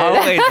 Unfiltered. Yeah,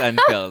 always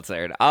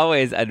unfiltered.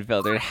 Always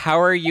unfiltered.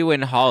 How are you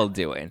and Hall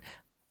doing?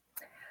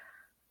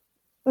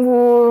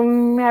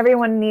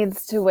 Everyone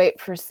needs to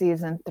wait for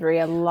season 3.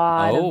 A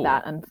lot of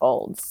that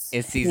unfolds.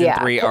 Is season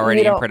 3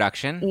 already in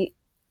production?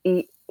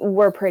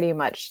 We're pretty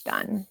much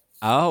done.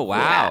 Oh,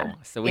 wow. Yeah.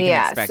 So we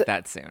can expect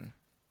that soon,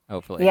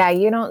 hopefully. Yeah,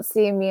 you don't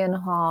see me and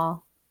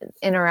Hall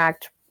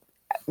interact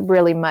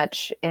really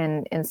much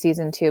in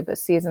season 2, but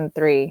season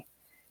 3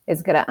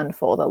 is going to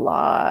unfold a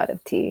lot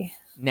of tea.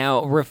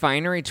 Now,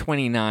 Refinery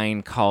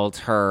 29 called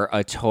her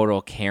a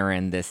total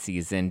Karen this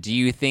season. Do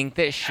you think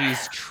that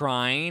she's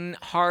trying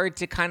hard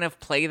to kind of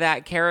play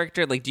that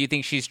character? Like, do you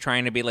think she's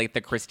trying to be like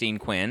the Christine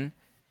Quinn?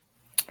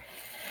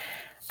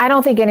 I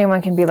don't think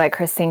anyone can be like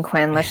Christine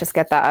Quinn. Let's just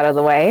get that out of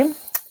the way.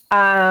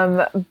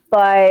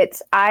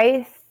 But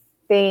I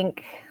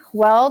think,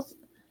 Hall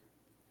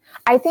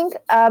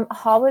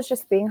was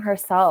just being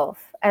herself.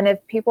 And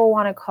if people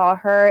want to call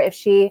her, if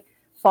she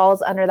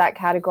falls under that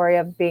category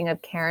of being a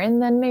Karen,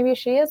 then maybe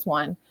she is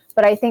one.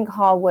 But I think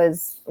Hall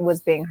was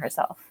being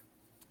herself.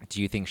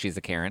 Do you think she's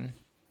a Karen?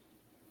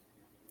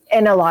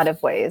 In a lot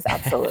of ways,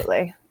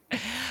 absolutely.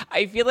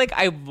 I feel like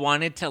I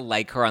wanted to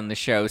like her on the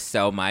show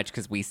so much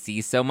because we see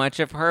so much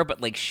of her,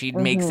 but like she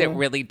makes it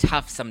really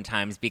tough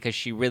sometimes because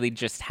she really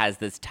just has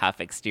this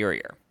tough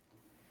exterior.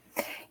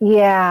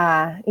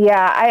 Yeah.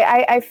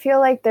 I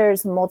feel like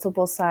there's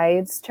multiple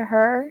sides to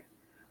her.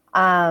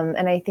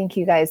 And I think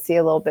you guys see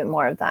a little bit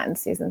more of that in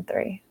season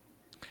 3.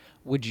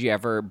 Would you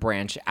ever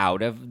branch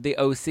out of the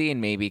OC and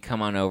maybe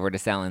come on over to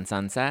Selling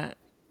Sunset?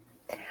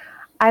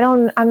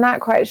 I'm not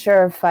quite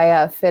sure if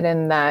I fit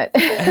in that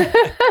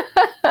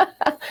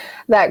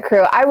that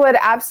crew. I would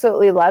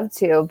absolutely love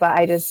to, but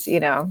I just, I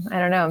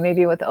don't know,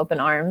 maybe with open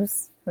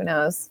arms. Who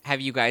knows?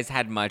 Have you guys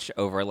had much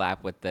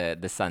overlap with the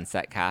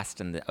Sunset cast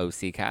and the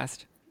OC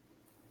cast?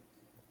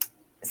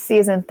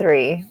 Season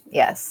 3,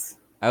 yes.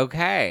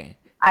 Okay.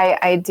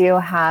 I do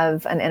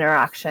have an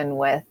interaction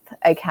with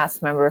a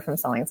cast member from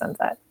Selling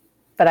Sunset,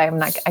 but I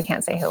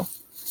can't say who.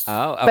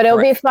 Oh, but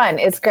it'll be fun.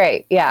 It's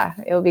great. Yeah,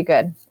 it'll be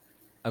good.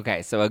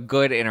 Okay, so a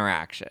good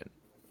interaction.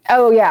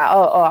 Oh yeah.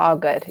 Oh, all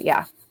good.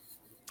 Yeah.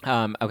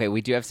 Okay, we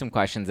do have some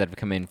questions that have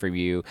come in for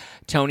you.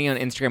 Tony on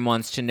Instagram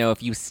wants to know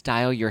if you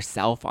style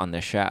yourself on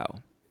the show.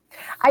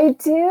 I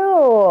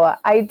do.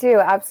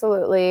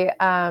 Absolutely.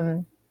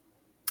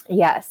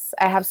 Yes,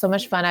 I have so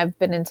much fun. I've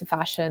been into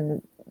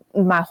fashion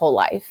my whole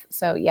life.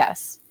 So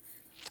yes.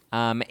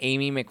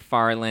 Amy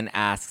McFarland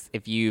asks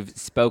if you've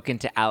spoken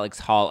to Alex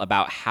Hall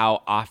about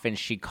how often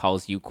she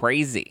calls you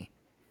crazy.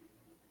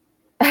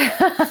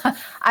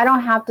 I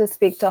don't have to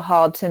speak to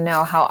Hall to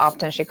know how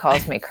often she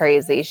calls me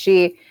crazy.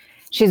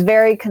 She's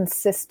very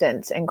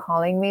consistent in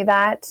calling me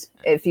that.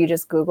 If you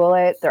just Google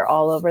it, they're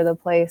all over the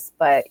place.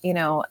 But,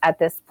 at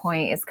this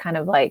point, it's kind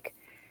of like,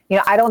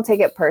 I don't take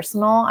it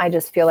personal. I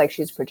just feel like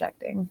she's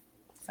projecting.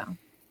 So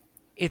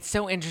it's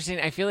so interesting.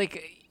 I feel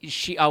like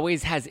she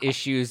always has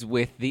issues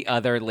with the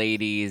other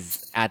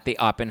ladies at the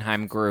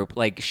Oppenheim group.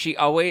 Like she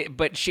always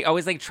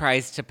like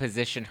tries to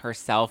position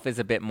herself as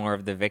a bit more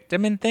of the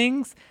victim in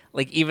things.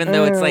 Like even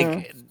though it's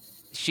like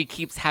she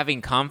keeps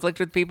having conflict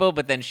with people,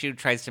 but then she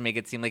tries to make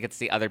it seem like it's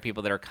the other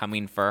people that are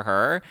coming for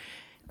her.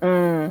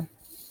 And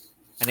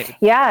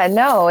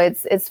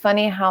it's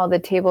funny how the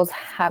tables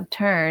have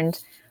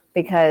turned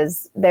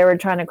because they were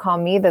trying to call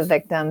me the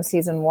victim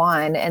season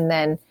 1. And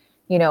then,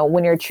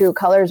 when your true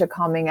colors are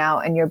coming out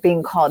and you're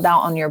being called out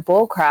on your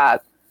bull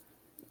crap,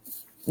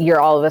 you're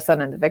all of a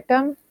sudden the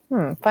victim.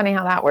 Funny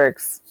how that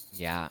works.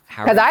 Yeah.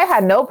 Because I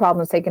had no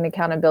problems taking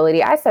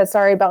accountability. I said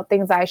sorry about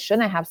things I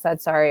shouldn't have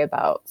said sorry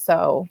about.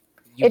 So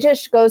it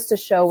just goes to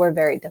show we're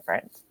very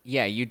different.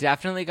 Yeah, you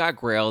definitely got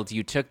grilled.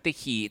 You took the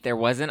heat.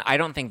 I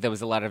don't think there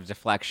was a lot of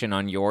deflection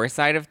on your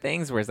side of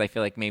things, whereas I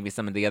feel like maybe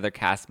some of the other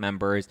cast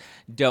members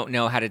don't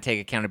know how to take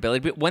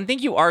accountability. But one thing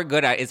you are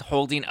good at is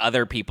holding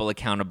other people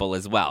accountable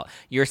as well,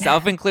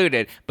 yourself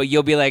included. But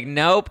you'll be like,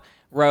 nope,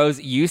 Rose,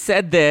 you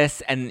said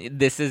this, and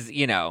this is,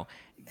 you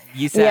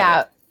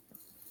said it.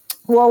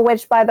 Well,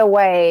 which, by the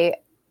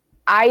way,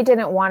 I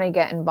didn't want to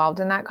get involved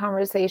in that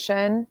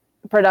conversation.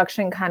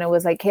 Production kind of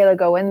was like, Kayla,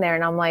 go in there.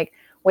 And I'm like,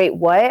 wait,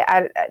 what?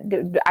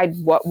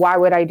 Why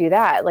would I do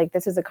that? Like,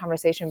 this is a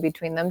conversation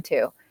between them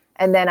two.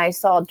 And then I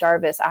saw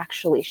Jarvis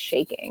actually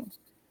shaking.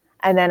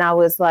 And then I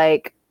was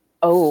like,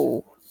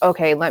 oh,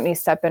 okay, let me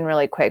step in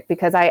really quick,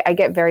 because I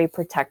get very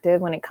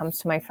protective when it comes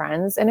to my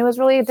friends. And it was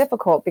really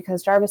difficult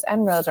because Jarvis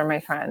and Rose are my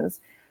friends.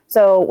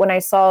 So when I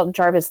saw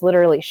Jarvis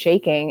literally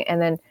shaking, and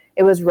then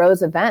it was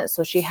Rose's event,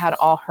 so she had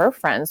all her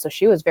friends, so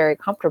she was very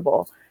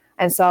comfortable.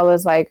 And so I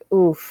was like,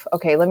 oof,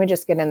 okay, let me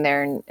just get in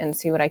there and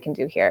see what I can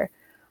do here.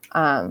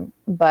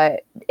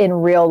 But in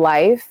real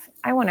life,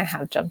 I wouldn't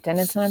have jumped in.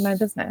 It's none of my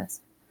business.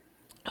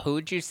 Who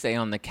would you say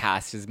on the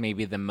cast is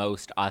maybe the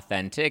most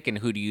authentic, and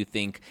who do you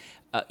think,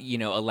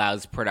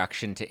 allows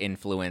production to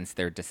influence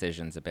their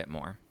decisions a bit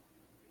more?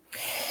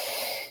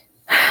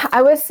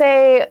 I would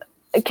say,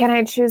 can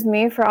I choose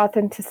me for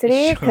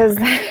authenticity? Because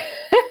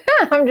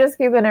I'm just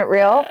keeping it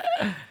real.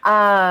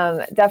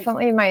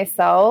 Definitely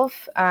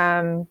myself.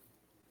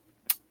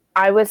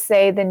 I would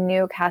say the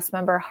new cast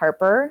member,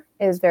 Harper,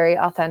 is very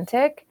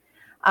authentic.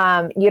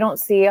 You don't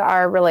see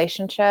our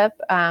relationship,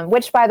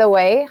 which, by the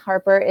way,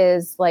 Harper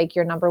is like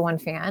your number one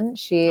fan.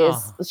 She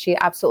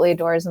absolutely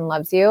adores and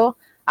loves you,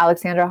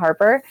 Alexandra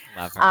Harper.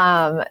 Love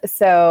her.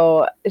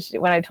 So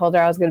when I told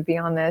her I was going to be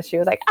on this, she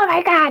was like, "Oh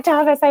my God,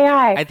 tell her say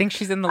hi." I think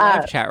she's in the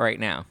live chat right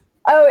now.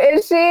 Oh,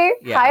 is she?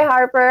 Yeah. Hi,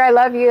 Harper. I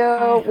love you.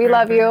 Hi, we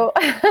love you.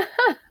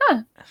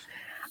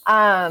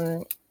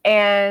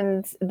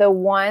 And the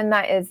one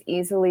that is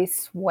easily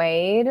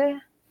swayed. Oh,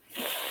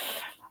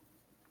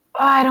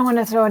 I don't want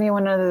to throw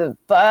anyone under the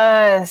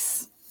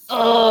bus.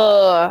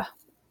 Ugh.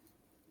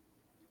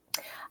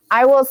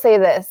 I will say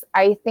this.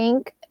 I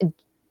think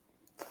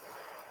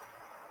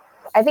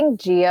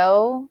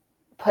Gio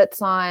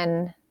puts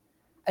on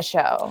a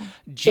show.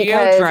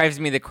 Gio drives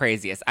me the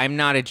craziest. I'm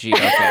not a Gio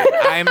fan.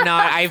 I'm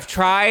not. I've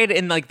tried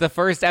in like the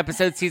first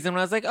episode season when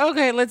I was like,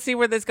 okay, let's see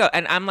where this goes.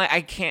 And I'm like,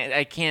 I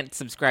can't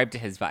subscribe to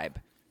his vibe.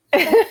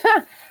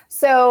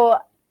 So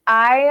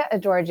I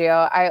adore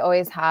Gio. I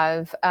always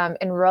have.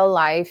 In real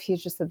life,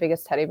 he's just the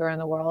biggest teddy bear in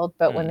the world.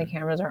 But when the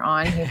cameras are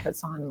on, he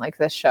puts on like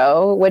this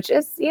show, which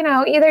is,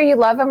 either you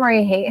love him or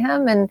you hate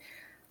him. And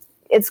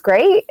it's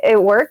great.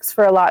 It works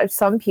for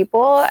some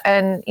people.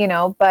 And,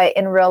 but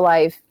in real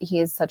life, he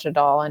is such a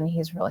doll, and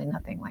he's really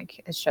nothing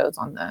like his shows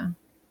on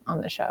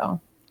the show.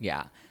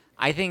 Yeah.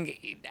 I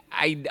think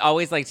I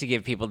always like to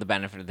give people the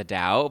benefit of the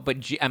doubt,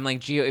 but I'm like,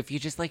 Gio, if you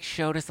just like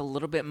showed us a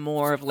little bit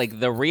more of like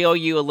the real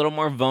you, a little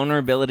more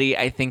vulnerability,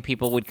 I think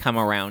people would come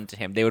around to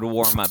him. They would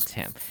warm up to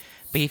him.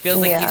 But he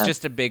feels like he's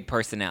just a big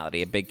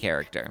personality, a big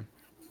character.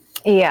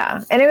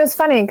 Yeah. And it was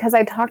funny because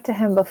I talked to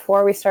him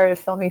before we started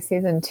filming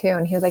season 2,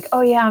 and he was like,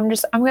 oh yeah, I'm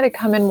going to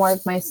come in more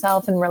of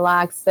myself and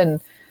relax. And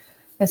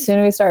as soon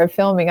as we started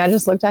filming, I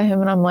just looked at him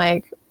and I'm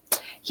like,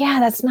 yeah,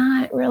 that's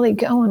not really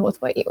going with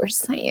what you were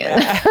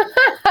saying.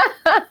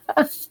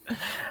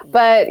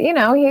 But,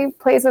 he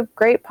plays a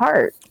great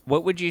part.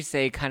 What would you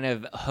say kind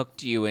of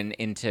hooked you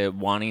into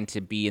wanting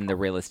to be in the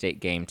real estate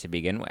game to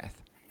begin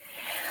with?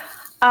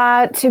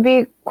 To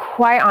be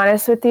quite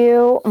honest with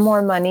you,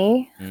 more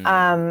money.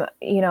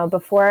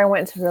 Before I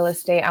went to real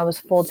estate, I was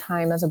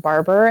full-time as a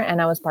barber, and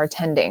I was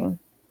bartending.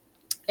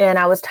 And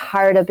I was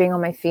tired of being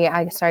on my feet.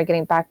 I started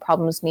getting back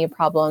problems, knee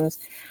problems,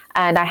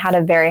 and I had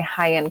a very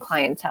high-end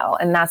clientele.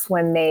 And that's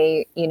when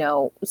they,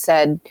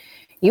 said,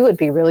 you would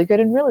be really good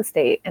in real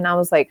estate. And I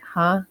was like,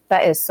 huh?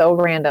 That is so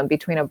random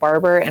between a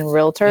barber and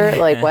realtor.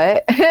 Like,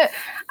 what?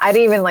 I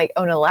didn't even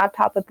own a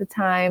laptop at the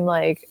time.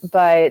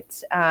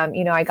 But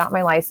I got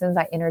my license,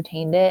 I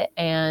entertained it,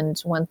 and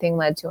one thing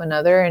led to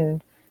another.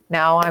 And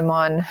now I'm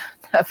on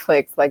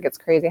Netflix. It's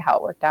crazy how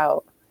it worked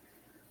out.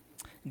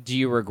 Do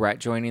you regret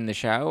joining the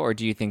show, or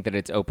do you think that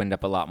it's opened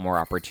up a lot more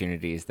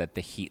opportunities, that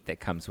the heat that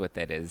comes with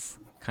it is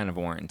kind of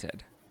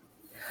warranted?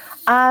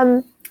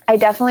 I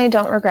definitely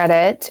don't regret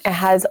it. It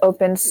has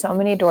opened so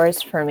many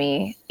doors for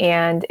me,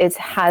 and it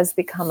has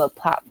become a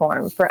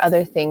platform for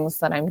other things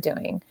that I'm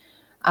doing.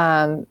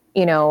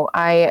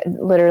 I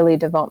literally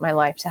devote my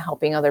life to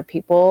helping other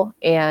people,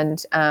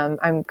 and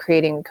I'm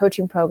creating a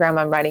coaching program.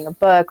 I'm writing a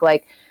book.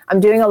 I'm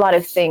doing a lot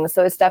of things.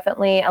 So it's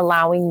definitely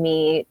allowing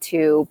me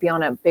to be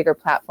on a bigger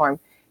platform.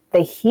 The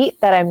heat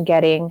that I'm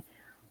getting,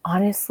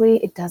 honestly,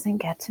 it doesn't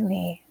get to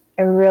me.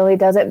 It really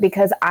doesn't,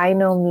 because I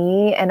know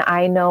me and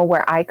I know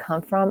where I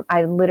come from.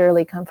 I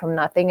literally come from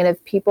nothing. And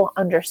if people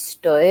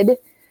understood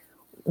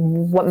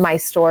what my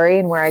story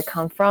and where I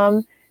come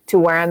from to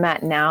where I'm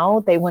at now,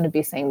 they wouldn't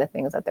be saying the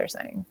things that they're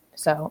saying.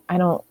 So I'm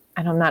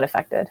not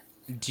affected.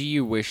 Do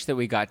you wish that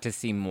we got to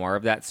see more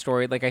of that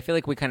story? I feel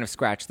like we kind of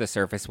scratched the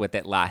surface with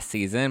it last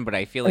season, but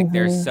I feel like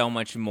there's so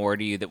much more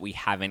to you that we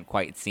haven't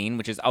quite seen,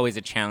 which is always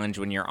a challenge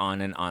when you're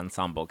on an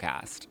ensemble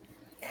cast.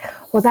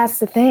 Well, that's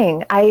the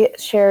thing. I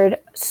shared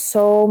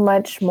so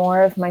much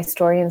more of my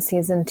story in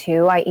season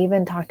 2. I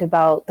even talked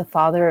about the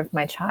father of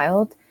my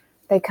child.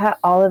 They cut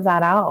all of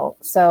that out.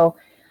 So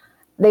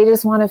they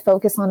just want to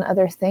focus on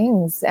other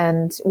things,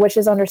 and which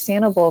is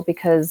understandable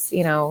because,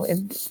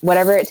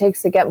 whatever it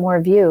takes to get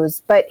more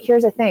views. But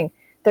here's the thing.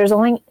 There's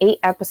only 8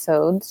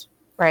 episodes,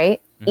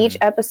 right? Mm-hmm. Each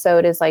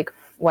episode is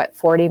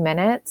 40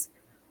 minutes?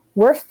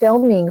 We're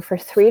filming for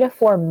 3 to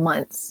 4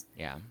 months.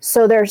 Yeah.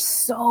 So there's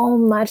so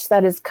much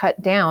that is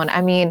cut down.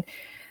 I mean,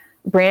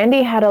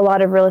 Brandy had a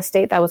lot of real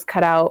estate that was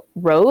cut out.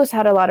 Rose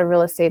had a lot of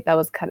real estate that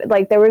was cut.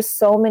 Like there were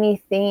so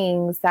many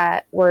things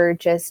that were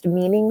just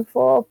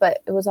meaningful,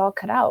 but it was all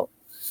cut out.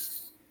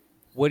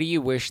 What do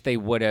you wish they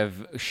would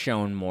have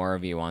shown more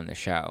of you on the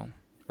show?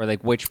 Or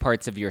like which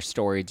parts of your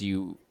story do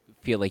you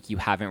feel like you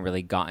haven't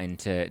really gotten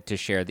to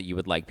share that you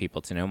would like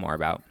people to know more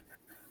about?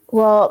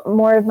 Well,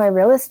 more of my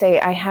real estate.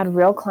 I had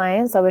real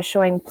clients. I was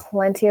showing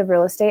plenty of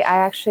real estate. I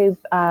actually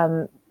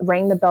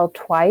rang the bell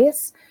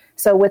twice.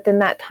 So within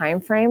that time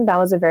frame, that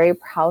was a very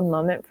proud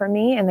moment for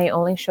me. And they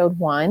only showed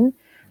one.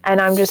 And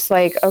I'm just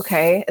like,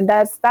 okay. And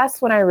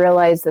that's when I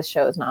realized the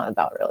show is not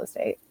about real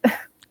estate.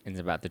 It's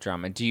about the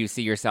drama. Do you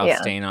see yourself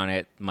staying on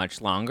it much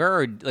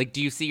longer? Or like,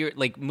 do you see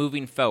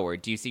moving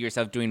forward? Do you see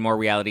yourself doing more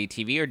reality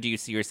TV, or do you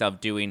see yourself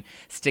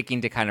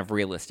sticking to kind of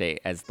real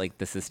estate as like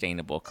the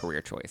sustainable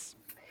career choice?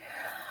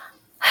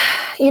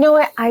 You know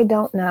what? I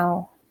don't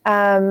know.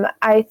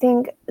 I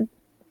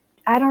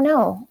don't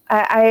know.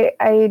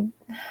 I'm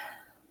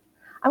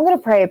going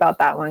to pray about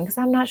that one because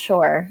I'm not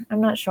sure.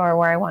 I'm not sure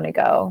where I want to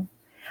go.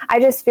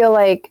 I just feel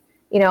like,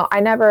 I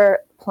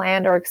never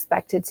planned or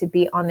expected to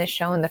be on this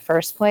show in the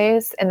first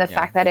place. And the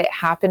fact that it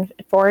happened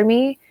for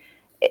me,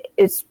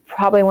 it's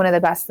probably one of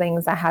the best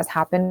things that has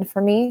happened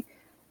for me.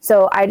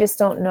 So I just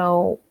don't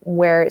know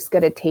where it's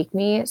going to take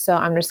me. So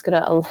I'm just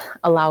going to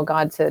allow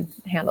God to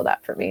handle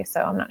that for me.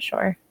 So I'm not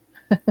sure.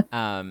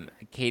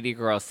 Katie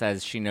Girl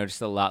says she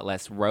noticed a lot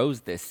less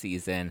Rose this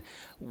season.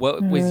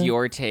 What was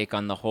your take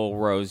on the whole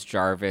Rose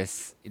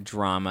Jarvis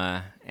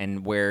drama,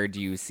 and where do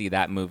you see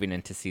that moving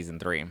into season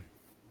 3?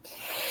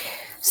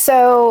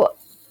 So,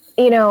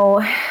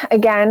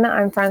 again,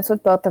 I'm friends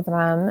with both of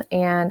them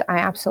and I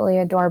absolutely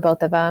adore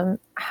both of them.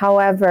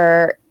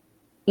 However,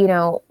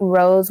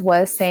 Rose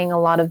was saying a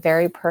lot of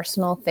very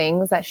personal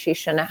things that she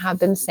shouldn't have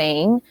been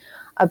saying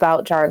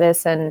about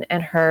Jarvis and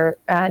her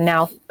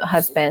now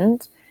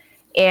husband.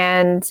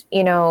 And,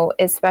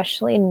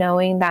 especially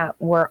knowing that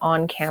we're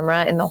on camera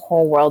and the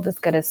whole world is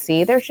going to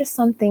see, there's just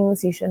some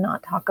things you should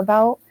not talk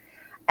about.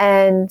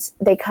 And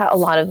they cut a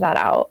lot of that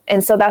out.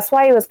 And so that's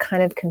why it was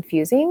kind of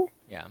confusing.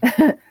 Yeah.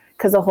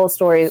 Because the whole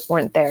story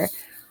weren't there.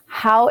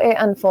 How it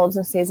unfolds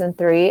in season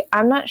 3,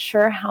 I'm not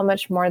sure how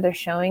much more they're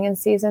showing in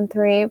season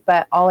 3,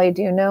 but all I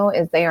do know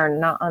is they are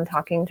not on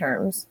talking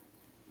terms.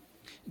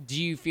 Do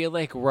you feel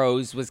like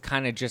Rose was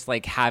kind of just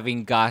like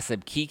having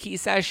gossip kiki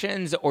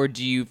sessions, or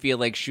do you feel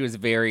like she was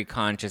very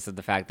conscious of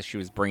the fact that she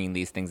was bringing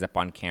these things up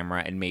on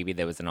camera and maybe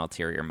there was an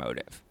ulterior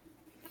motive?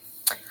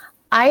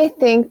 I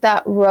think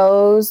that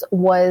Rose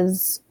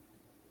was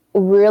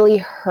really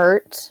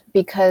hurt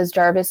because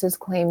Jarvis is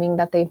claiming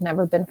that they've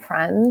never been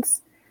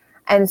friends.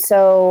 And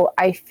so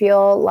I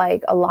feel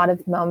like a lot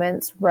of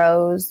moments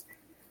Rose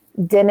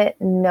didn't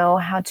know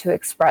how to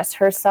express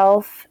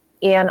herself.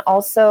 And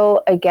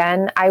also,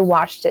 again, I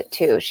watched it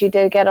too. She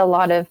did get a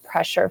lot of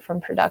pressure from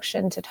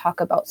production to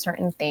talk about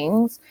certain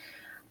things.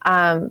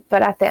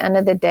 But at the end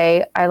of the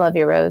day, I love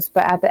you, Rose.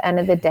 But at the end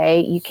of the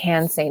day, you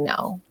can say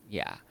no.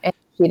 Yeah. And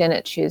she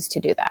didn't choose to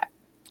do that.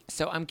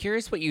 So I'm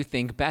curious what you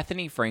think.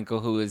 Bethany Frankel,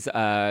 who is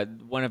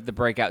one of the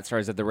breakout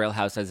stars of The Real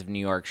Housewives of New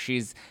York,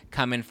 she's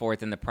coming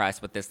forth in the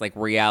press with this like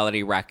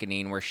reality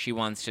reckoning where she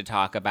wants to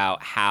talk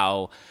about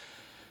how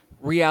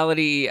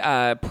reality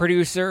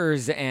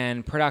producers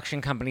and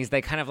production companies,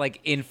 they kind of like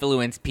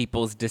influence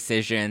people's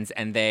decisions,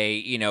 and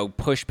they,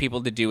 push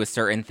people to do a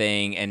certain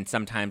thing, and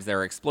sometimes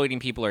they're exploiting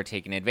people or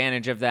taking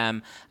advantage of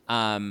them.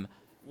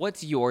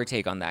 What's your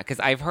take on that? Because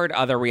I've heard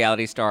other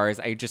reality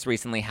stars. I just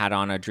recently had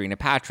on Adrena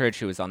Patridge,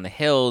 who was on The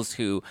Hills,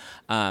 who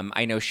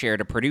I know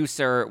shared a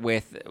producer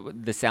with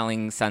the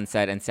Selling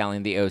Sunset and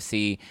Selling the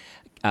OC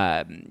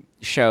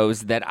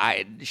shows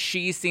that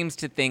she seems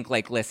to think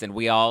like, listen,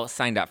 we all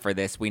signed up for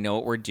this. We know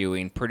what we're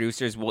doing.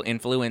 Producers will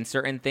influence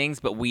certain things,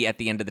 but we at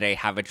the end of the day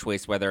have a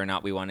choice whether or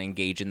not we want to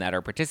engage in that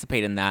or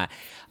participate in that.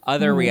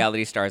 Other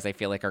reality stars, I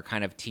feel like, are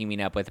kind of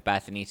teaming up with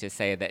Bethany to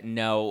say that,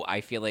 no,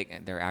 I feel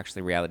like they're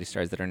actually reality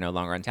stars that are no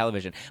longer on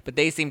television, but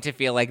they seem to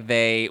feel like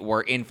they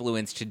were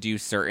influenced to do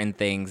certain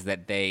things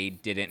that they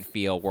didn't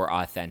feel were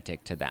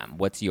authentic to them.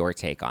 What's your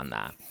take on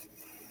that?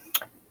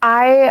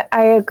 I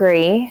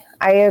agree.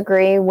 I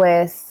agree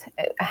with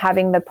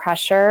having the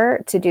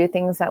pressure to do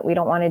things that we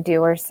don't want to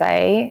do or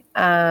say.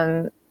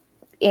 And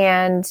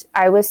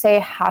I would say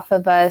half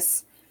of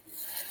us,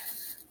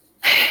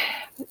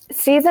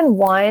 season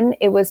 1,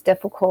 it was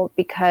difficult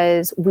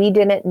because we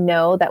didn't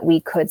know that we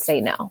could say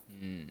no.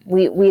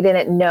 We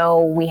didn't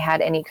know we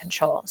had any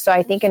control. So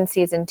I think in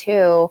season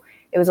 2,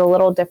 it was a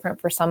little different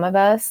for some of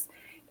us.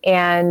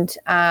 And,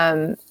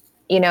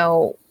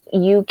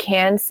 you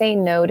can say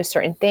no to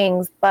certain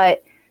things,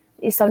 but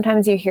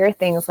sometimes you hear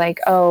things like,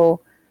 one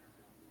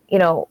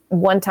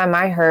time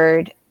I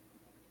heard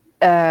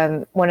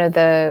one of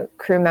the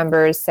crew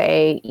members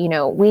say,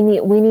 we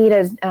need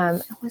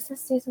a, was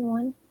this season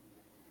 1?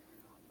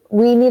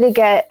 We need to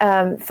get,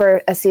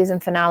 for a season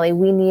finale,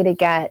 we need to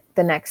get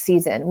the next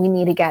season. We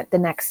need to get the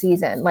next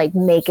season, like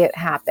make it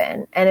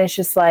happen. And it's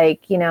just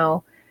like,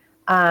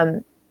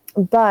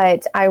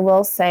 but I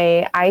will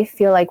say, I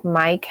feel like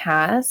my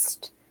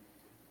cast,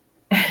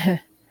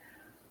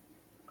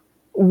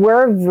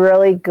 we're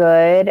really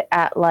good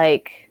at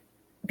like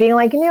being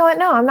like, you know what?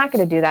 No, I'm not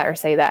going to do that or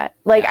say that.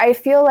 Like, I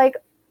feel like,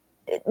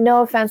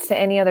 no offense to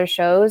any other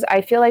shows,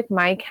 I feel like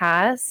my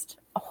cast,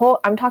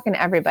 I'm talking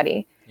to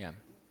everybody,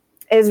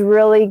 is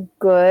really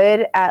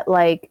good at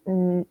like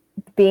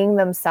being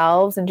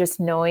themselves and just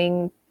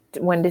knowing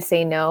when to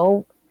say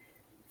no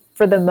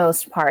for the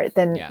most part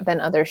than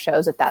other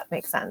shows, if that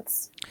makes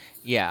sense.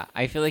 Yeah,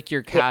 I feel like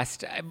your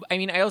cast, I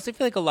mean, I also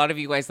feel like a lot of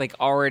you guys like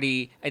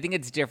already, I think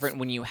it's different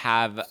when you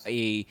have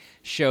a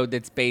show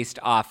that's based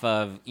off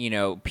of, you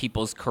know,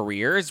 people's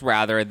careers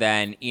rather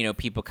than, you know,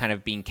 people kind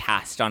of being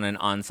cast on an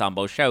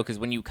ensemble show. Because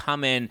when you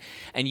come in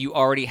and you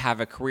already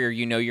have a career,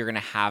 you know you're going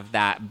to have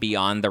that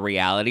beyond the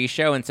reality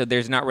show. And so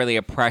there's not really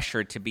a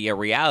pressure to be a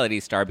reality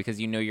star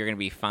because you know you're going to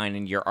be fine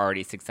and you're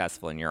already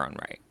successful in your own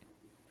right.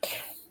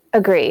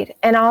 Agreed.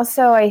 And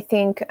also, I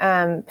think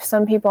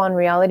some people on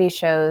reality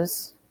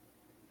shows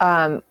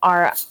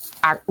are,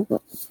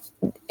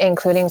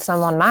 including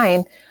some on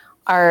mine,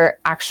 are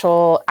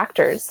actual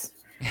actors.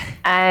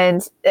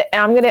 And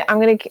I'm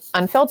gonna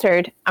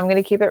Unfiltered. I'm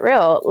gonna keep it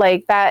real.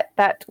 Like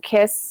that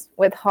kiss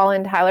with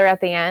Holland Tyler at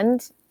the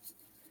end.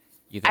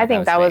 I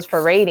think that was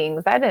for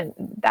ratings.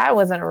 That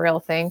wasn't a real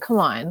thing. Come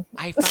on.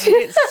 I find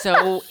it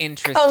so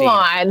interesting. Come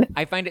on.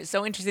 I find it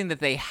so interesting that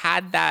they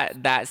had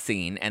that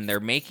scene and they're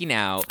making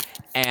out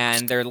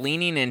and they're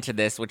leaning into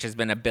this, which has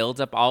been a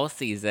build-up all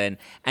season,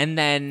 and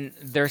then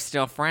they're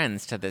still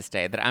friends to this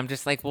day. That I'm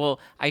just like, well,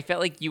 I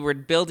felt like you were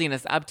building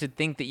us up to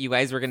think that you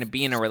guys were going to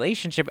be in a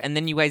relationship, and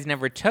then you guys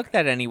never took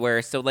that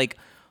anywhere. So, like,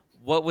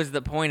 what was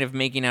the point of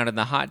making out in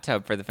the hot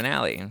tub for the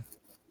finale?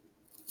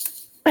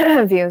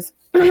 Views.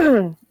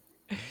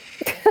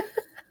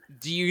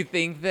 Do you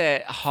think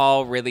that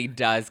Hall really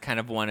does kind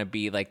of want to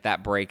be like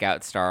that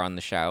breakout star on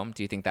the show?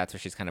 Do you think that's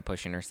what she's kind of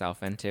pushing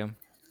herself into?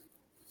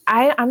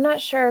 I'm not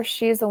sure if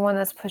she's the one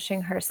that's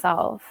pushing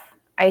herself.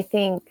 I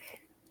think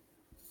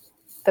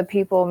the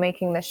people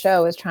making the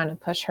show is trying to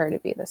push her to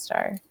be the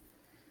star.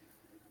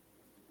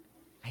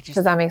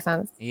 Does that make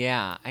sense?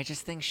 Yeah, I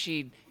just think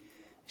she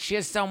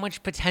has so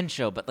much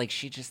potential, but like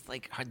she just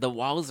like the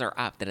walls are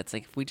up. That it's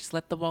like if we just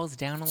let the walls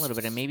down a little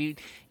bit and maybe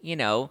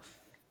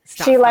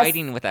stop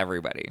fighting with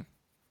everybody.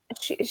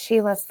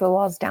 She lets the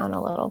walls down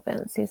a little bit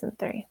in season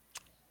 3.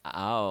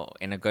 Oh,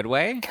 in a good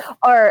way?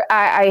 Or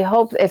I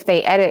hope if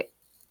they edit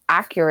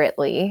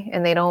accurately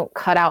and they don't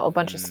cut out a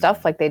bunch of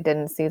stuff like they did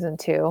in season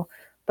 2.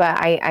 But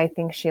I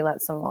think she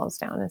let some walls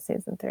down in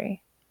season 3.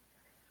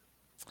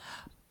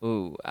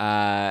 Ooh,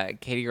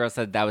 Katie Girl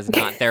said that was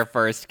not their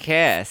first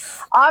kiss.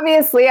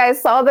 Obviously, I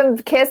saw them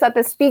kiss at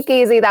the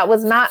speakeasy. That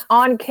was not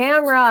on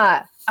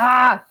camera.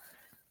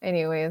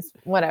 Anyways,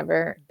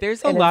 whatever.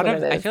 There's a lot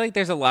of, I feel like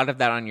there's a lot of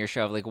that on your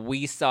show. Like,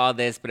 we saw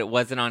this, but it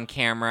wasn't on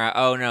camera.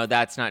 Oh, no,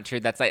 that's not true.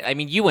 That's like, I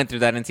mean, you went through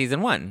that in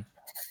season 1.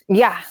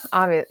 Yeah,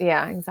 obviously.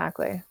 Yeah,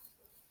 exactly.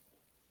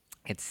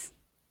 It's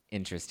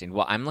interesting.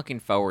 Well, I'm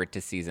looking forward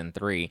to season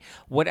 3.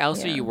 What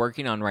else are you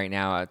working on right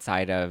now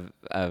outside of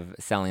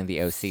selling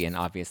the OC and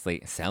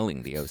obviously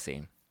selling the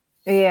OC?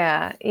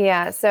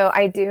 Yeah. So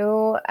I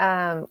do,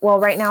 well,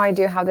 right now I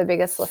do have the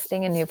biggest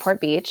listing in Newport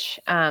Beach,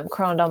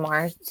 Corona Del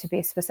Mar to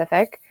be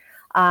specific.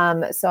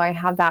 So I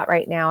have that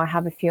right now. I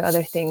have a few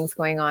other things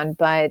going on,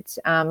 but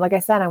like I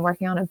said, I'm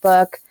working on a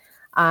book.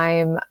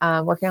 I'm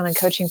working on a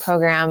coaching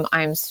program.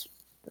 I'm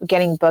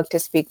getting booked to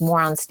speak more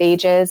on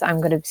stages.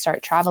 I'm going to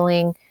start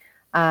traveling.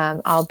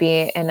 I'll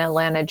be in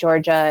Atlanta,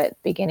 Georgia at the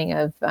beginning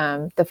of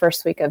the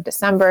first week of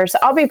December. So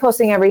I'll be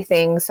posting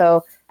everything.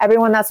 So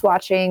everyone that's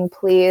watching,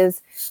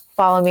 please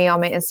follow me on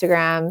my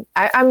Instagram.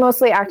 I'm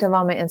mostly active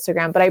on my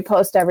Instagram, but I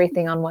post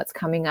everything on what's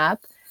coming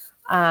up.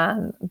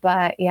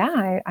 But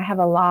yeah, I have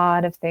a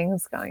lot of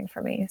things going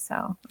for me.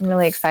 So I'm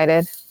really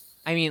excited.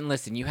 I mean,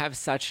 listen, you have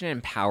such an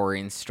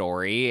empowering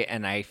story,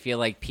 and I feel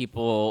like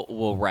people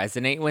will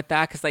resonate with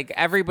that because, like,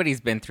 everybody's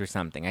been through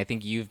something. I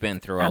think you've been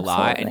through a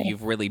lot, and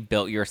you've really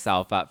built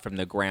yourself up from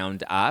the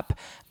ground up,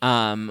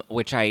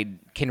 which I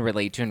can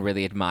relate to and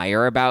really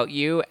admire about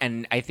you.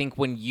 And I think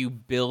when you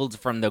build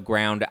from the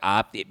ground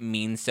up, it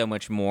means so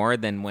much more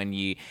than when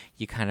you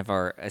kind of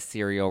are a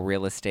serial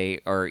real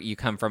estate, or you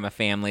come from a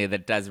family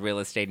that does real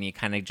estate and you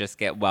kind of just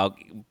get,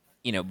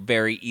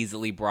 very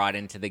easily brought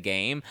into the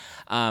game.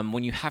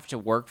 When you have to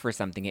work for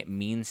something, it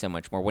means so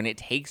much more. When it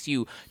takes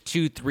you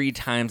 2-3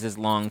 times as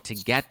long to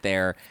get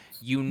there,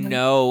 you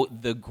know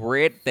the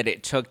grit that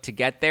it took to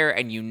get there,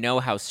 and you know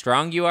how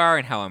strong you are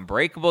and how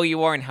unbreakable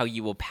you are and how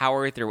you will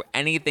power through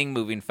anything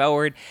moving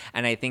forward.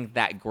 And I think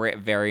that grit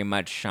very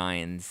much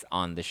shines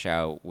on the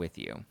show with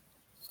you.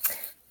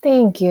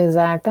 Thank you,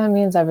 Zach. That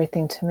means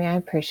everything to me. I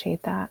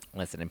appreciate that.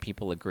 Listen, and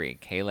people agree.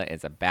 Kayla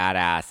is a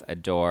badass,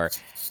 adore.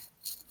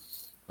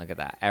 Look at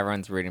that.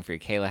 Everyone's rooting for you.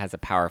 Kayla has a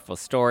powerful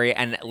story.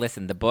 And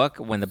listen,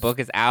 when the book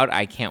is out,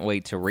 I can't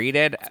wait to read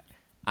it.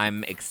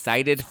 I'm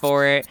excited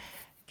for it.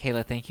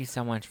 Kayla, thank you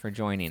so much for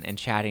joining and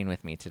chatting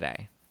with me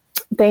today.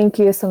 Thank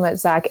you so much,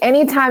 Zach.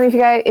 Anytime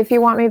if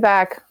you want me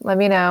back, let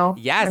me know.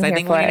 Yes, I'm I here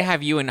think for we need it. to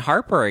have you and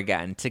Harper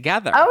again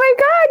together. Oh my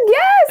God,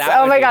 yes! That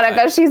Oh would my be God, I fun.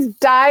 bet she's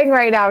dying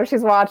right now if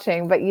she's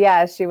watching. But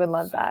yes, she would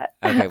love that.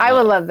 Okay, I would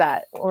well, love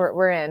that.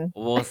 We're in.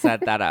 we'll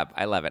set that up.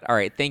 I love it. All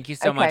right, thank you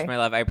so much, Okay. my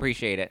love. I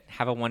appreciate it.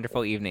 Have a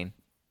wonderful evening.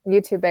 You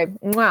too, babe.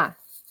 Mwah.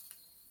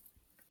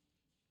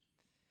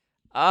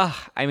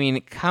 I mean,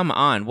 come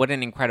on. What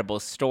an incredible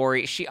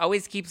story. She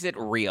always keeps it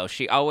real.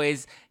 She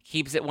always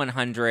keeps it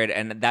 100.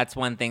 And that's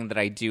one thing that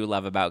I do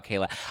love about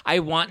Kayla. I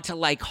want to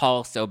like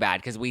Hall so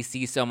bad because we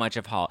see so much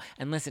of Hall.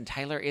 And listen,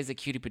 Tyler is a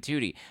cutie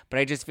patootie. But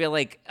I just feel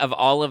like of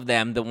all of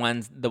them, the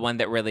one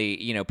that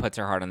really, puts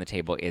her heart on the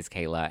table is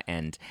Kayla.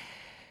 And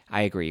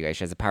I agree, you guys.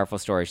 She has a powerful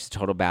story. She's a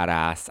total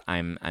badass.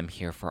 I'm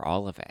here for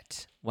all of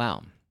it.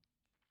 Well,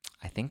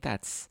 I think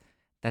that's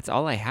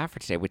all I have for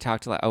today. We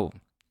talked a lot. Oh,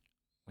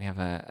 we have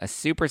a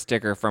super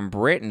sticker from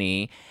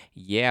Brittany.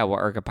 Yeah, what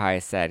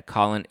Urkapai said.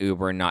 Call an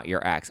Uber, not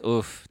your ex.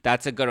 Oof,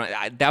 that's a good one.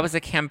 That was a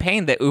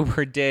campaign that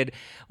Uber did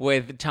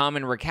with Tom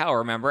and Raquel,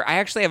 remember? I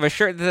actually have a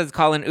shirt that says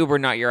call an Uber,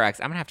 not your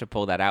ex. I'm going to have to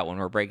pull that out when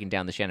we're breaking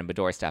down the Shannon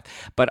Beador stuff.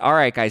 But all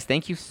right, guys,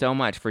 thank you so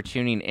much for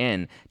tuning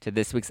in to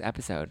this week's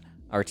episode.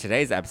 Or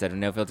today's episode of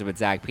No Filter with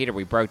Zach Peter.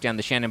 We broke down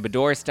the Shannon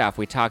Beador stuff.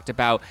 We talked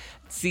about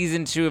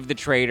season 2 of The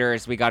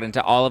Traitors. We got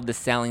into all of the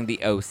selling the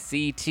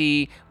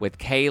OCT with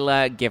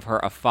Kayla. Give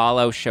her a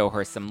follow. Show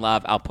her some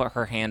love. I'll put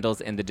her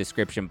handles in the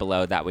description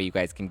below. That way you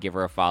guys can give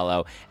her a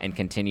follow and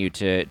continue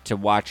to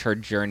watch her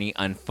journey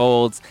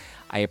unfolds.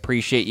 I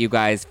appreciate you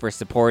guys for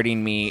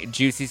supporting me.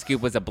 Juicy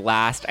Scoop was a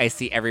blast. I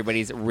see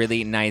everybody's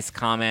really nice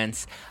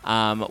comments,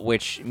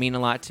 which mean a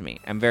lot to me.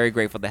 I'm very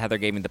grateful that Heather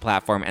gave me the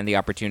platform and the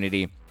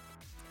opportunity.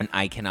 And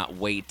I cannot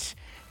wait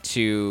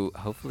to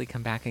hopefully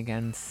come back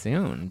again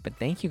soon. But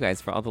thank you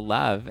guys for all the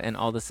love and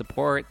all the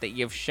support that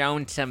you've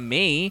shown to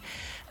me.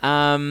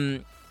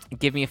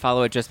 Give me a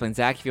follow at Just Plain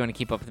Zach if you want to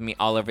keep up with me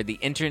all over the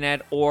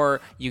internet.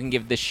 Or you can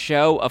give the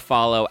show a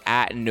follow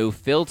at No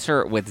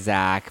Filter with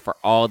Zach for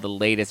all the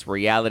latest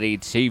reality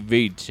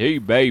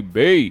TVT,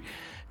 baby.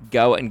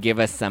 Go and give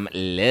us some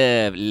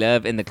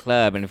love in the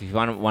club. And if you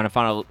want to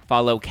follow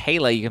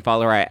Kayla, you can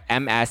follow her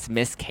at MS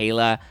Miss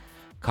Kayla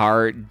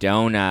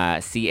Cardona,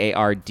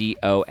 Cardona,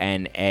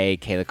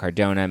 Kayla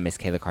Cardona, Miss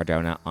Kayla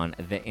Cardona on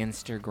the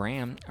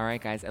Instagram. All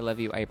right, guys, I love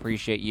you. I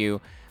appreciate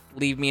you.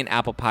 Leave me an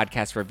Apple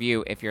Podcast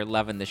review if you're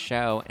loving the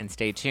show, and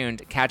stay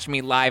tuned. Catch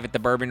me live at the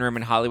Bourbon Room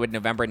in Hollywood,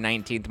 November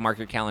 19th. Mark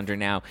your calendar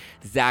now.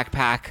 Zach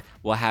Pack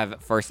will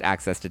have first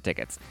access to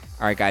tickets.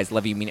 All right, guys,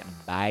 love you. Mean it.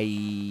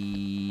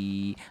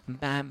 Bye.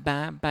 Bye,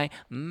 bye, bye,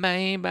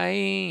 bye,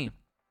 bye.